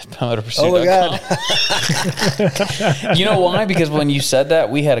 palmettopursuit.com. Oh, my God. You know why? Because when you said that,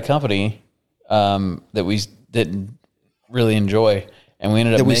 we had a company that we didn't really enjoy, And we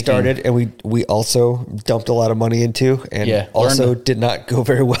ended up that we started, and we also dumped a lot of money into, and also did not go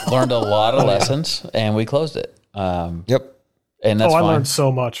very well. Learned a lot of lessons, and we closed it. Yep. And that's fine. I learned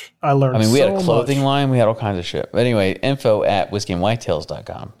so much. We had a clothing line. We had all kinds of shit. But anyway,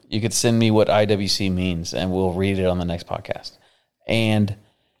 info@whiskeyandwhitetails.com. You could send me what IWC means, and we'll read it on the next podcast. And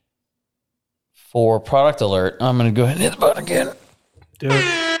for product alert, I'm going to go ahead and hit the button again. Do it.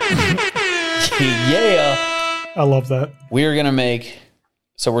 Yeah. I love that. We are going to make...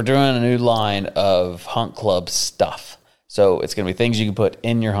 So we're doing a new line of hunt club stuff. So it's going to be things you can put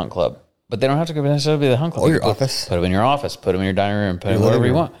in your hunt club. But they don't have to necessarily be the hunt club. Or your office. Put them in your office. Put them in your dining room. Put them wherever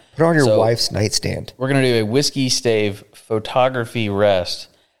you want. Put it on your wife's nightstand. We're going to do a whiskey stave photography rest.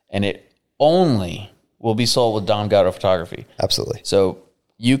 And it only will be sold with Dom Gatto Photography. Absolutely. So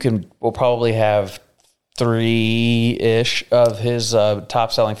we'll probably have 3-ish of his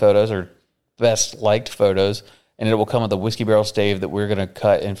top selling photos or best liked photos. And it will come with a whiskey barrel stave that we're going to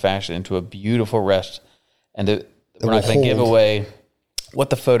cut and fashion into a beautiful rest. And we're not going to give away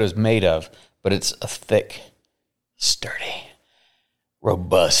what the photo's made of, but it's a thick, sturdy,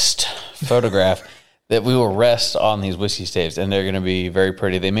 robust photograph that we will rest on these whiskey staves. And they're going to be very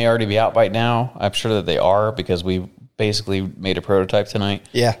pretty. They may already be out by now. I'm sure that they are because we basically made a prototype tonight.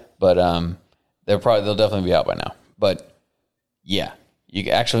 Yeah. But they'll definitely be out by now. But yeah. We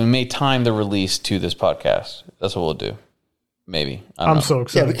may time the release to this podcast. That's what we'll do. Maybe. I'm so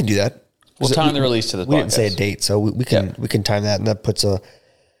excited. Yeah, we can do that. We'll time the release to this podcast. We didn't say a date, so we can time that, and that puts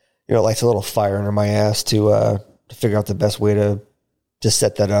lights a little fire under my ass to figure out the best way to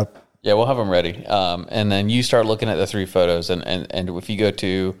set that up. Yeah, we'll have them ready. And then you start looking at the 3 photos, and if you go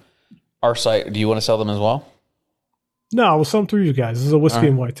to our site, do you want to sell them as well? No, we'll sell them through you guys. This is a Whiskey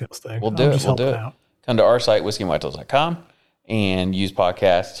and Whitetails thing. We'll do it. We'll do it. Come to our site, whiskeyandwhitetails.com. And use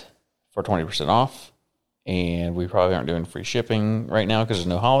podcast for 20% off. And we probably aren't doing free shipping right now because there's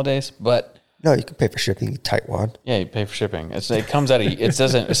no holidays. But no, you can pay for shipping, you tightwad. Yeah, you pay for shipping. It comes out of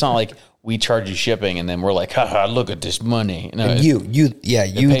it's not like we charge you shipping and then we're like, haha, look at this money. No, and you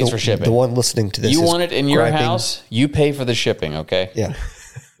pays for shipping. The one listening to this, you want it in your house, you pay for the shipping, okay? Yeah.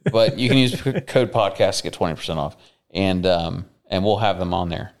 But you can use code podcast to get 20% off, and we'll have them on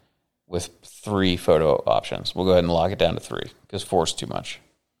there with 3 photo options. We'll go ahead and lock it down to 3 because 4 is too much.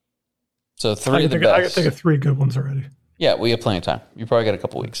 So 3 of the best. I can think of 3 good ones already. Yeah, we have plenty of time. You probably got a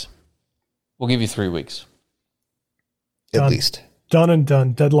couple weeks. We'll give you 3 weeks. At least. Done and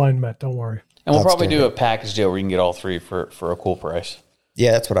done. Deadline met. Don't worry. And we'll probably do a package deal where you can get all 3 for a cool price.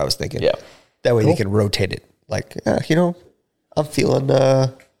 Yeah, that's what I was thinking. Yeah. That way you can rotate it. Like, I'm feeling...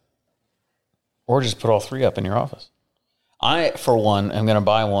 Or just put all 3 up in your office. I, for one, am going to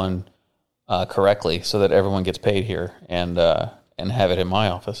buy one correctly so that everyone gets paid here and have it in my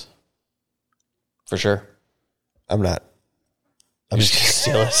office. For sure. I'm not. I'm just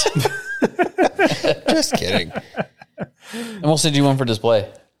going to steal it. Just kidding. And we'll send you one for display.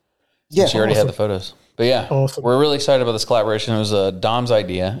 Yeah. She already had the photos. But yeah, awesome. We're really excited about this collaboration. It was Dom's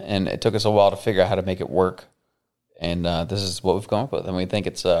idea, and it took us a while to figure out how to make it work. And this is what we've come up with. And we think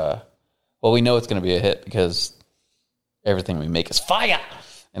it's, we know it's going to be a hit because everything we make is fire.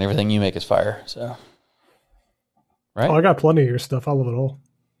 And everything you make is fire. So, right? Oh, I got plenty of your stuff. I love it all.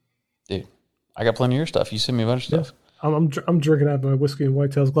 Dude, I got plenty of your stuff. You send me a bunch of stuff. I'm drinking out of my Whiskey and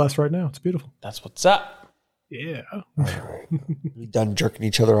Whitetails glass right now. It's beautiful. That's what's up. Yeah. We done jerking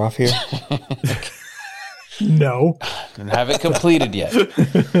each other off here? No. Haven't completed yet.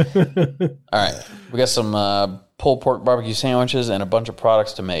 All right. We got some pulled pork barbecue sandwiches and a bunch of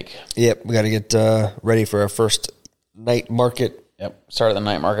products to make. Yep. We got to get ready for our first night market. Yep. Started the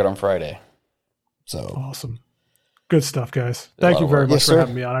night market on Friday. So awesome. Good stuff, guys. Thank you very much for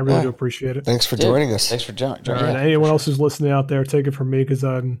having me on. I really do appreciate it. Thanks for joining us. Thanks for joining. All right. Anyone else who's listening out there, take it from me because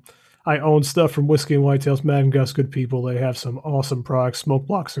I own stuff from Whiskey and Whitetails. Matt and Gus, good people. They have some awesome products. Smoke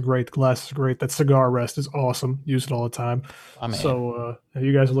blocks are great. The glass is great. That cigar rest is awesome. Use it all the time. So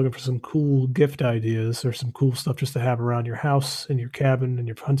you guys are looking for some cool gift ideas or some cool stuff just to have around your house, in your cabin, in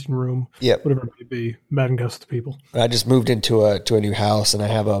your hunting room, whatever it may be. Matt and Gus, the people. I just moved into a new house, and I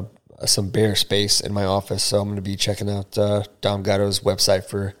have some bare space in my office, so I'm going to be checking out Dom Gatto's website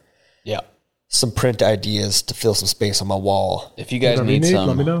for some print ideas to fill some space on my wall. If you guys need some,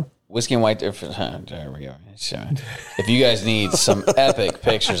 let me know. Whiskey and White. There we go. If you guys need some epic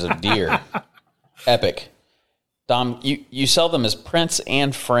pictures of deer, epic. Dom, you sell them as prints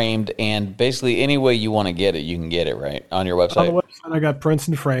and framed, and basically any way you want to get it, you can get it, right, on your website? On the website, I got prints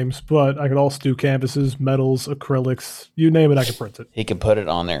and frames, but I could also do canvases, metals, acrylics, you name it, I can print it. He can put it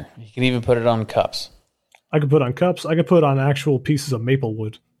on there. He can even put it on cups. I could put on cups. I could put on actual pieces of maple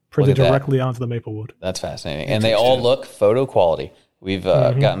wood, printed directly onto the maple wood. That's fascinating. And they all look photo quality. We've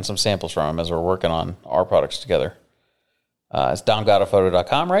gotten some samples from him as we're working on our products together. It's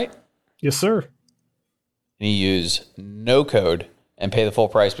domgautophoto.com, right? Yes, sir. And you use no code and pay the full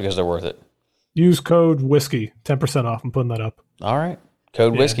price because they're worth it. Use code whiskey, 10% off. I'm putting that up. All right.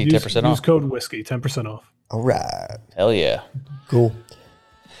 Code whiskey, 10% off. Use code whiskey, 10% off. All right. Hell yeah. Cool.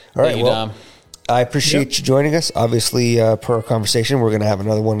 All right. Thank you, Well, Dom. I appreciate you joining us. Obviously, per our conversation, we're going to have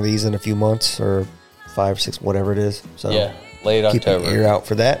another one of these in a few months or 5, 6, whatever it is. So Yeah, late keep October. an ear out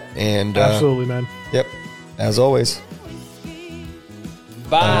for that. And Absolutely, man. Yep. As always. Thanks a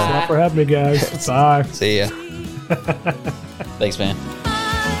Bye. lot for having me, guys. Bye. See ya. Thanks, man.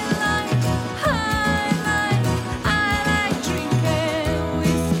 I like drinking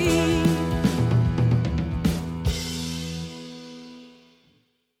whiskey.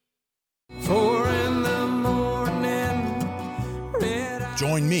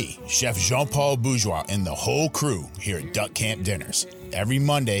 Join me, Chef Jean-Paul Bourgeois, and the whole crew here at Duck Camp Dinners every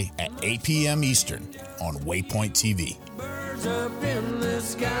Monday at 8 p.m. Eastern on Waypoint TV. Birds up in the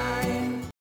sky.